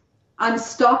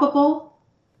 unstoppable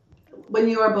when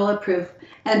you are bulletproof,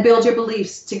 and build your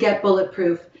beliefs to get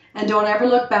bulletproof. And don't ever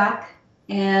look back,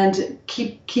 and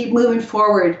keep moving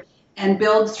forward and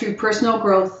build through personal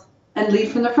growth and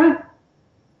lead from the front.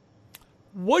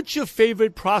 What's your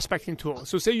favorite prospecting tool?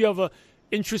 So say you have a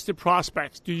interested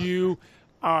prospect. Do you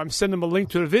send them a link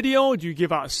to the video? Do you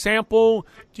give out a sample?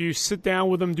 Do you sit down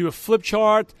with them, do a flip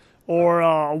chart? Or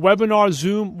a webinar,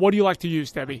 Zoom? What do you like to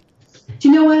use, Debbie? Do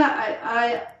you know what?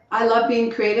 I love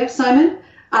being creative, Simon.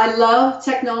 I love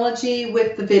technology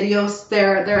with the videos.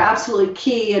 They're absolutely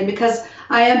key. And because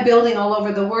I am building all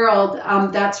over the world,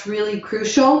 that's really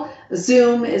crucial.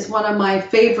 Zoom is one of my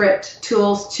favorite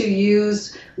tools to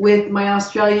use with my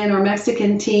Australian or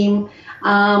Mexican team.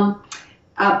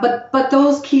 But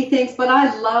those key things. But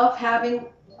I love having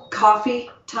coffee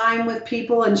time with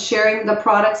people and sharing the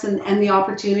products and the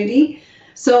opportunity.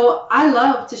 So I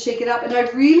love to shake it up, and I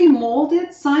really mold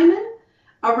it, Simon,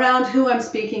 around who I'm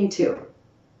speaking to.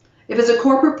 If it's a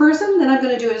corporate person, then I'm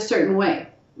going to do it a certain way,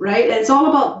 right? And it's all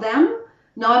about them,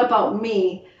 not about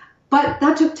me. But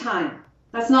that took time.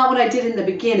 That's not what I did in the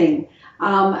beginning.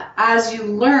 As you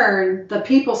learn the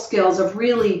people skills of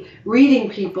really reading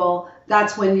people,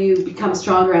 that's when you become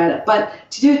stronger at it. But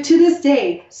to this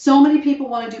day, so many people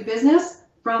want to do business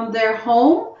from their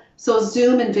home, so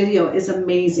Zoom and video is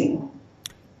amazing.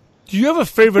 Do you have a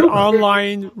favorite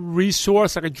online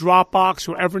resource like a Dropbox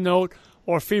or Evernote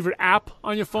or favorite app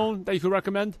on your phone that you could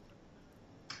recommend?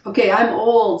 Okay, I'm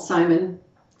old, Simon.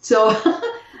 So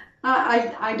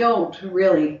I don't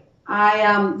really.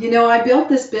 I built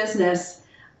this business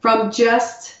from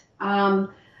just,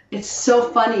 it's so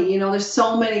funny, there's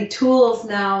so many tools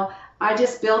now. I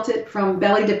just built it from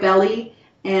belly to belly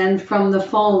and from the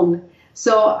phone.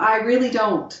 So I really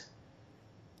don't.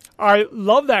 I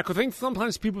love that, because I think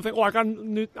sometimes people think,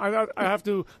 I have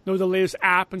to know the latest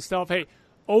app and stuff. Hey,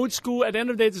 old school, at the end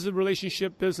of the day, this is a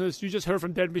relationship business. You just heard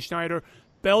from Debbie Schneider,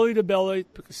 belly to belly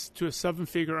to a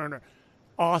 7-figure earner.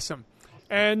 Awesome.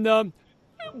 And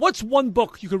what's one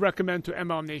book you could recommend to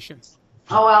MLM Nation?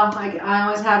 Oh, well, I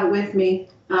always have it with me.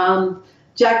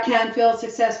 Jack Canfield's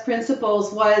Success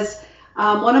Principles was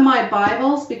one of my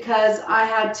Bibles, because I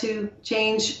had to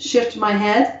shift my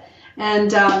head.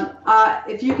 And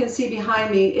if you can see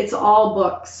behind me, it's all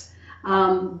books.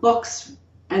 Books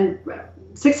and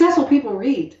successful people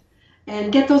read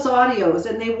and get those audios,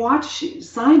 and they watch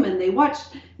Simon.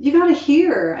 You got to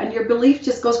hear, and your belief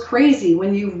just goes crazy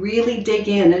when you really dig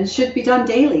in, and it should be done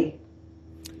daily.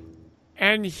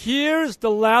 And here's the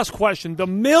last question, the $1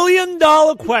 million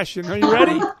question. Are you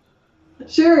ready?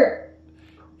 Sure.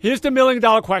 Here's the $1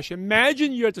 million question.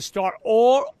 Imagine you had to start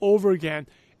all over again,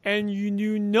 and you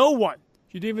knew no one.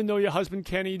 You didn't even know your husband,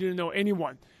 Kenny. You didn't know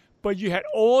anyone. But you had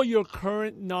all your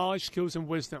current knowledge, skills, and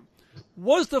wisdom.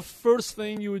 What's the first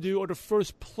thing you would do, or the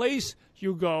first place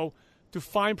you go to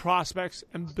find prospects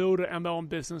and build an MLM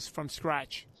business from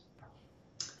scratch?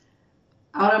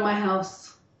 Out of my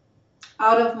house.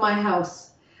 Out of my house.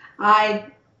 A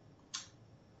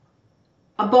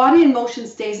body in motion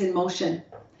stays in motion.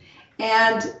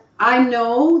 And I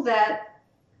know that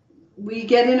we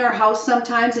get in our house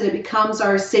sometimes and it becomes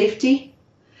our safety.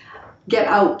 Get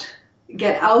out.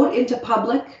 Get out into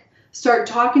public. Start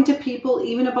talking to people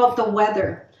even about the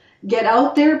weather. Get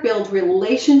out there, build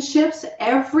relationships.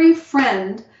 Every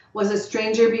friend was a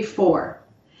stranger before.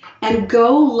 And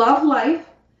go love life.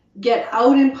 Get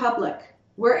out in public.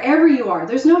 Wherever you are.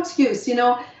 There's no excuse.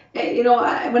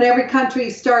 When every country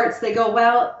starts, they go,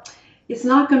 well, it's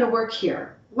not going to work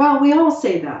here. Well, we all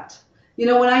say that.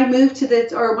 When I moved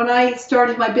when I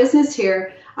started my business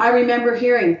here, I remember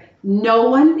hearing, no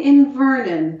one in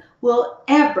Vernon will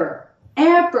ever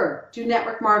do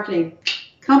network marketing.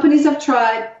 Companies have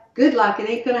tried. Good luck. It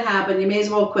ain't going to happen. You may as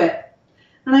well quit.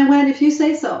 And I went, if you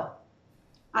say so.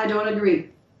 I don't agree.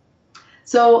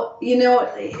 So,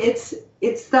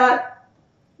 it's that,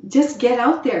 just get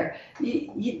out there.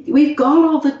 We've got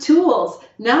all the tools.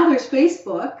 Now there's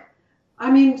Facebook.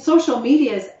 Social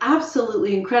media is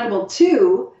absolutely incredible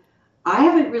too. I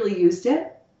haven't really used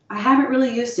it.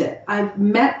 I've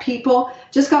met people,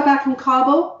 just got back from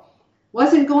Cabo,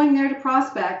 wasn't going there to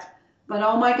prospect, but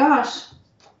oh my gosh,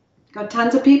 got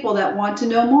tons of people that want to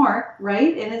know more,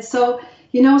 right? And it's so,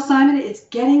 Simon, it's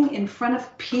getting in front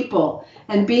of people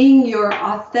and being your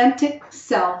authentic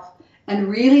self and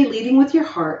really leading with your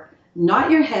heart,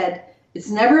 not your head. It's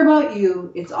never about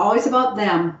you. It's always about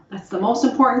them. That's the most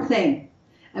important thing.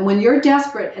 And when you're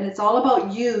desperate and it's all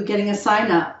about you getting a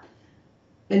sign up,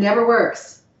 it never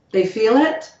works. They feel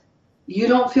it, you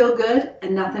don't feel good,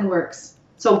 and nothing works.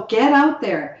 So get out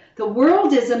there. The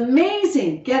world is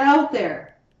amazing. Get out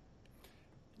there.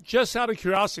 Just out of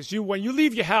curiosity, when you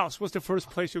leave your house, what's the first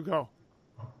place you go?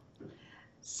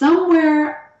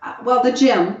 Somewhere, the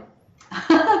gym,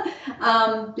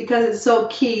 because it's so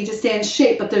key to stay in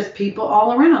shape, but there's people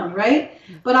all around, right?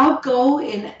 But I'll go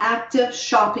in active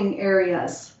shopping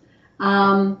areas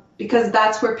because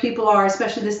that's where people are,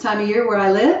 especially this time of year where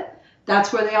I live.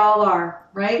 That's where they all are,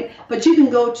 right? But you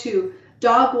can go to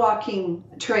dog walking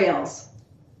trails.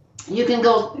 You can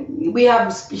go, we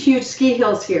have huge ski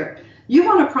hills here. You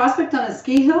want to prospect on a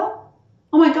ski hill?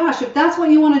 Oh my gosh, if that's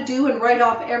what you want to do and write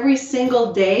off every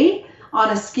single day on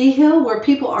a ski hill where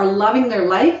people are loving their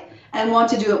life and want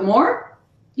to do it more,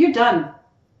 you're done.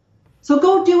 So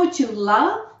go do what you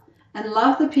love and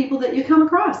love the people that you come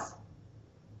across.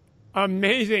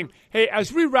 Amazing. Hey,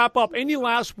 as we wrap up, any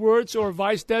last words or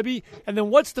advice, Debbie? And then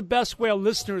what's the best way our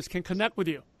listeners can connect with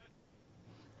you?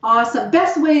 Awesome.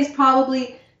 Best way is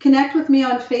probably connect with me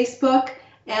on Facebook,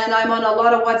 and I'm on a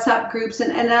lot of WhatsApp groups.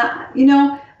 And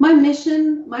my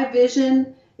mission, my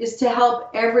vision is to help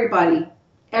everybody,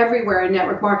 everywhere in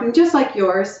network marketing, just like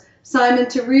yours, Simon,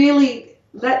 to really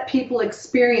let people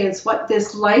experience what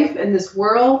this life and this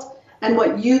world and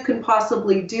what you can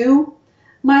possibly do.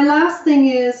 My last thing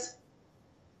is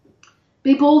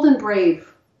be bold and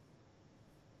brave.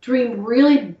 Dream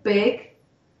really big,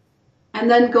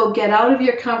 and then go get out of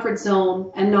your comfort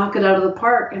zone and knock it out of the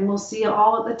park, and we'll see you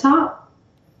all at the top.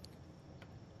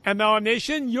 MLM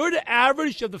Nation, you're the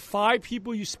average of the 5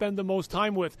 people you spend the most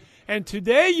time with. And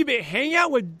today you've been hanging out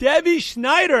with Debbie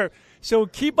Schneider. So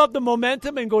keep up the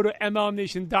momentum and go to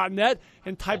MLMNation.net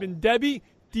and type in Debbie,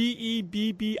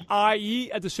 Debbie,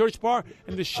 at the search bar.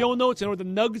 And the show notes and all the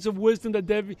nuggets of wisdom that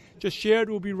Debbie just shared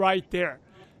will be right there.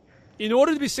 In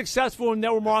order to be successful in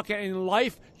network marketing and in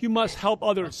life, you must help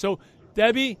others. So,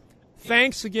 Debbie,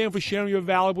 thanks again for sharing your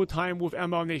valuable time with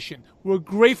MLM Nation. We're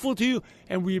grateful to you,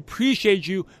 and we appreciate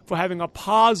you for having a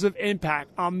positive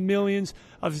impact on millions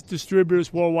of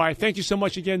distributors worldwide. Thank you so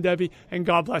much again, Debbie, and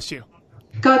God bless you.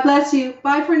 God bless you.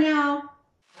 Bye for now.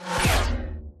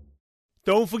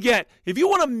 Don't forget, if you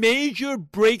want a major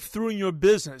breakthrough in your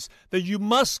business, then you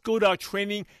must go to our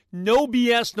training, No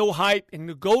BS, No Hype, in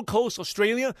the Gold Coast,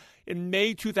 Australia in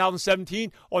May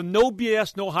 2017, or No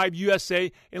BS, No Hype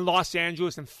USA in Los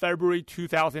Angeles in February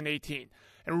 2018.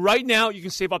 And right now, you can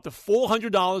save up to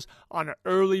 $400 on an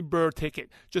early bird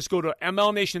ticket. Just go to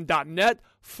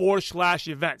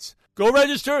mlnation.net/events. Go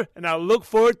register, and I look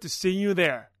forward to seeing you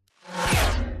there.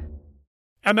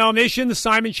 MLM Nation, the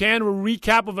Simon Chan, will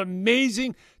recap of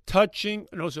amazing, touching,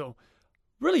 and also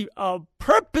really a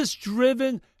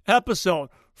purpose-driven episode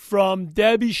from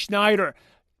Debbie Schneider.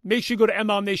 Make sure you go to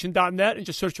mlmnation.net and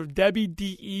just search for Debbie,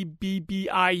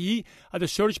 Debbie, at the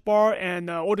search bar, and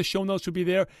all the show notes will be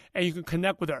there, and you can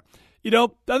connect with her. You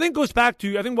know, I think it goes back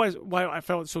to, I think why I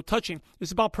felt so touching,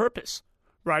 it's about purpose,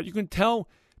 right? You can tell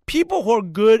people who are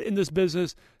good in this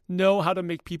business know how to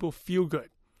make people feel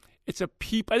good. It's a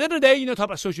people. At the end of the day, you know, talk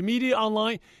about social media,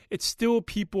 online. It's still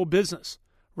people business,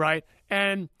 right?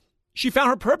 And she found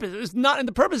her purpose. It's not, and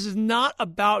the purpose is not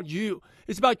about you.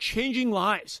 It's about changing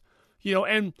lives, you know,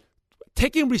 and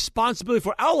taking responsibility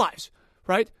for our lives,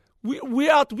 right? We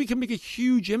can make a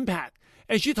huge impact.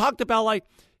 And she talked about like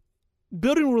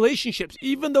building relationships,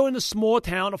 even though in a small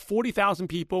town of 40,000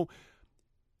 people,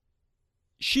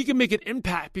 she can make an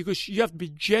impact because you have to be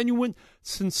genuine,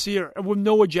 sincere, and with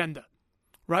no agenda.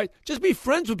 Right? Just be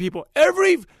friends with people.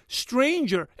 Every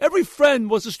stranger, every friend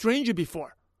was a stranger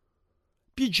before.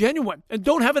 Be genuine and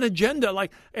don't have an agenda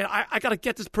like, I got to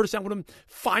get this person, I want to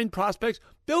find prospects.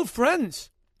 Build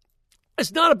friends.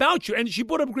 It's not about you. And she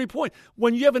brought up a great point.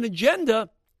 When you have an agenda,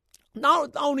 not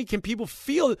only can people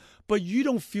feel it, but you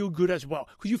don't feel good as well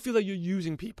because you feel like you're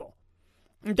using people.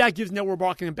 And that gives network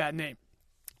marketing a bad name.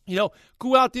 You know,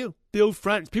 go out there, build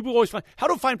friends. People always find, how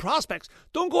to find prospects?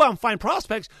 Don't go out and find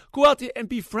prospects. Go out there and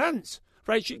be friends,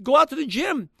 right? Go out to the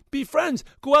gym, be friends.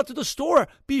 Go out to the store,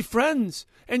 be friends.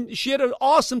 And she had an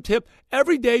awesome tip.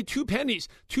 Every day, 2 pennies.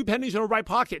 2 pennies in her right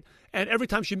pocket. And every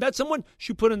time she met someone,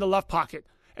 she put in the left pocket.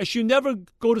 And she never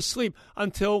go to sleep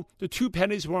until the 2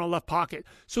 pennies were in her left pocket.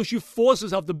 So she forced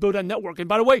herself to build that network. And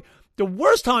by the way, the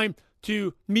worst time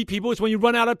to meet people is when you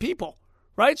run out of people.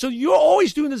 Right? So you're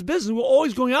always doing this business. We're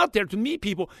always going out there to meet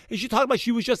people. And she talked about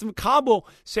she was just in Cabo,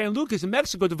 San Lucas in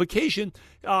Mexico to vacation.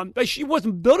 But she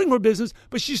wasn't building her business,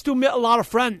 but she still met a lot of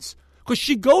friends. Because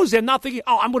she goes there not thinking,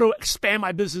 I'm going to expand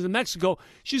my business in Mexico.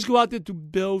 She's go out there to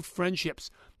build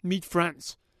friendships, meet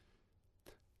friends.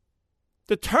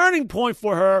 The turning point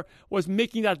for her was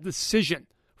making that decision.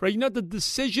 Right? You know, the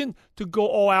decision to go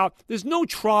all out. There's no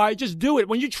try. Just do it.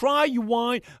 When you try, you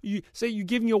whine. You say you're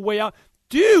giving your way out.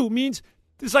 Do means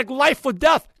it's like life or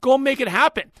death. Go make it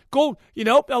happen. Go, you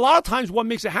know, a lot of times what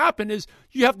makes it happen is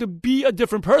you have to be a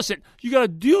different person. You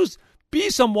got to be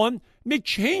someone, make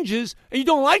changes, and you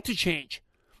don't like to change.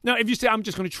 Now, if you say, I'm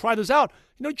just going to try this out,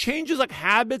 you know, changes like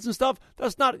habits and stuff,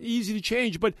 that's not easy to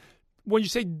change. But when you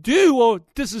say do, or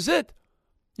this is it,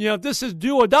 you know, this is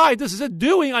do or die, this is it,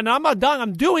 doing, and I'm not dying,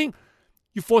 I'm doing,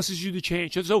 it forces you to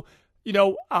change. And so, you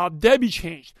know, Debbie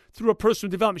changed through her personal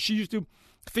development. She used to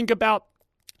think about,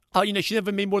 you know, she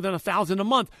never made more than $1,000 a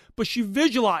month, but she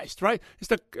visualized, right?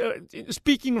 It's like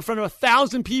speaking in front of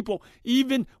 1,000 people,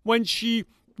 even when she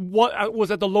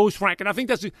was at the lowest rank. And I think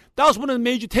that was one of the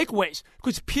major takeaways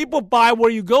because people buy where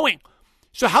you're going.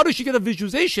 So how does she get a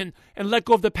visualization and let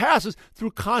go of the past? Is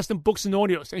through constant books and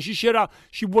audios. And she shared out,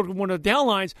 she worked with one of the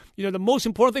downlines, you know, the most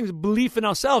important thing is belief in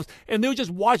ourselves. And they would just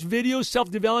watch videos,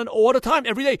 self-development all the time,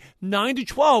 every day, 9 to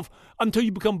 12, until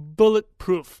you become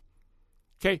bulletproof.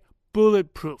 Okay?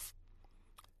 Bulletproof.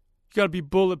 You got to be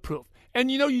bulletproof. And,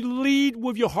 you know, you lead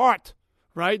with your heart,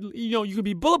 right? You know, you can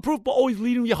be bulletproof, but always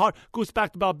leading with your heart. Goes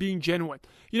back to about being genuine.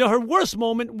 You know, her worst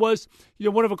moment was, you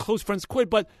know, one of her close friends quit.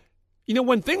 But, you know,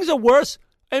 when things are worse,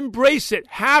 embrace it,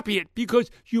 happy it,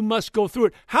 because you must go through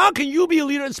it. How can you be a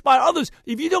leader and inspire others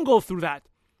if you don't go through that?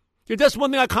 That's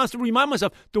one thing I constantly remind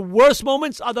myself. The worst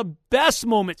moments are the best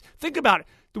moments. Think about it.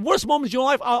 The worst moments in your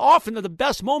life are often the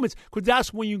best moments because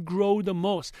that's when you grow the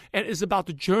most. And it's about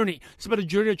the journey. It's about the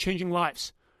journey of changing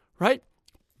lives, right?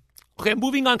 Okay,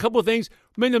 moving on, a couple of things.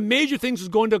 I mean, the major things is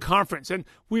going to a conference. And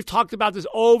we've talked about this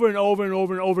over and over and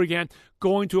over and over again,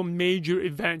 going to a major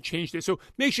event, change this. So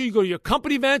make sure you go to your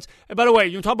company events. And by the way,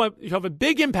 you have a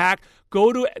big impact,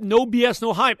 go to No BS,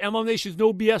 No Hype. MLM Nation's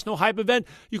No BS, No Hype event.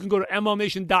 You can go to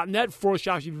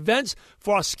mlmnation.net/events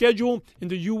for our schedule in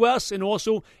the U.S. and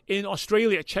also in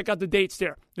Australia. Check out the dates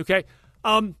there, okay?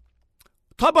 Talk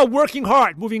about working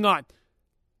hard. Moving on.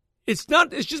 It's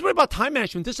just really about time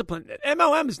management, discipline.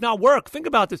 MLM is not work. Think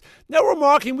about this. Network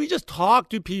marketing, we just talk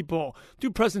to people, do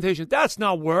presentations. That's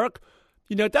not work.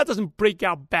 That doesn't break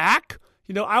our back.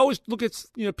 I always look at,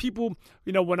 people,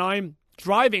 when I'm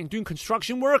driving, doing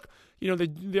construction work,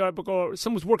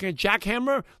 someone's working a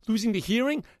jackhammer, losing the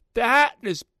hearing. That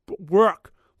is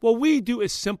work. What we do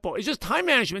is simple. It's just time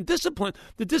management, discipline.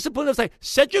 The discipline of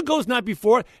set your goals night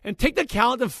before and take the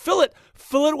calendar and fill it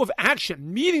with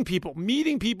action. Meeting people,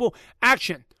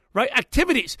 action, right?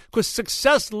 Activities, because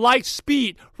success likes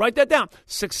speed. Write that down.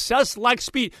 Success likes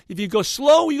speed. If you go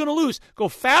slow, you're going to lose. Go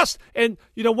fast. And,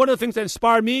 one of the things that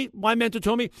inspired me, my mentor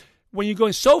told me, when you're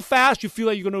going so fast, you feel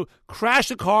like you're going to crash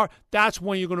the car. That's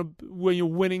when you're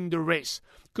winning the race.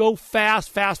 Go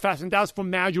fast. And that's from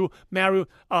Mario,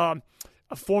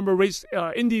 a former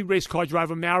Indy race car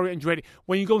driver, Mario Andretti.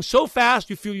 When you're going so fast,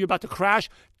 you feel you're about to crash,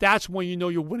 that's when you know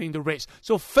you're winning the race.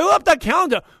 So fill up that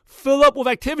calendar. Fill up with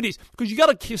activities because you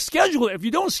got to schedule it. If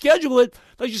you don't schedule it,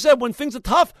 like you said, when things are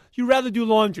tough, you'd rather do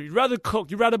laundry. You'd rather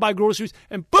cook. You'd rather buy groceries.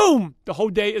 And boom, the whole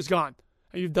day is gone.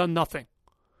 And you've done nothing,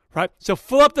 right? So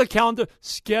fill up the calendar,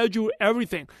 schedule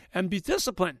everything, and be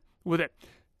disciplined with it.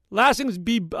 Last thing is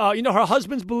her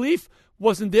husband's belief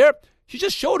wasn't there. She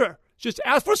just showed her. Just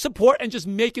ask for support and just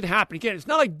make it happen. Again, it's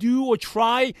not like do or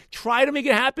try to make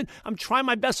it happen. I'm trying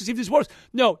my best to see if this works.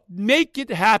 No, make it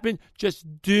happen. Just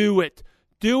do it.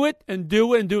 Do it and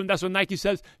do it and do it. And that's what Nike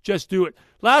says. Just do it.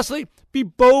 Lastly, be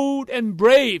bold and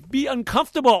brave. Be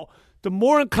uncomfortable. The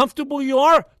more uncomfortable you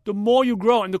are, the more you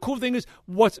grow. And the cool thing is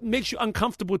what makes you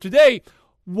uncomfortable today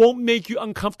won't make you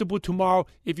uncomfortable tomorrow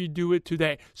if you do it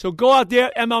today. So go out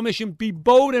there, MLM Mission, be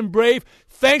bold and brave.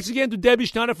 Thanks again to Debbie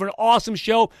Schneider for an awesome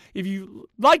show. If you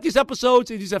like these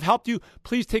episodes, if these have helped you,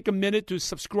 please take a minute to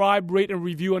subscribe, rate, and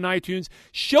review on iTunes.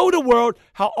 Show the world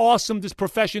how awesome this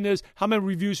profession is, how many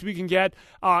reviews we can get.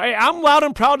 Hey, I'm loud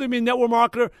and proud to be a network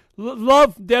marketer.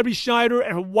 Love Debbie Schneider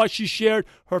and what she shared,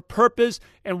 her purpose,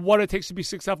 and what it takes to be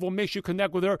successful. Make sure you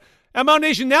connect with her. MLM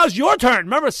Nation, now it's your turn.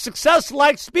 Remember, success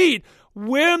like speed.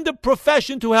 We're in the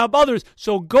profession to help others,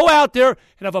 so go out there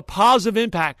and have a positive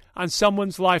impact on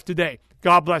someone's life today.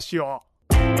 God bless you all.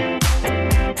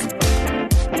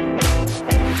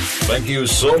 Thank you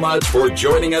so much for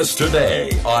joining us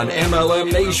today on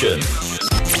MLM Nation.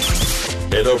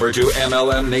 Head over to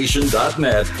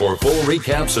mlmnation.net for full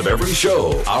recaps of every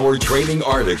show, our training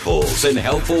articles, and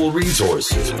helpful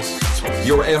resources.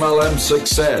 Your MLM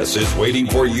success is waiting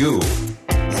for you.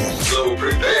 So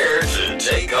prepare to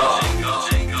take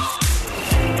off.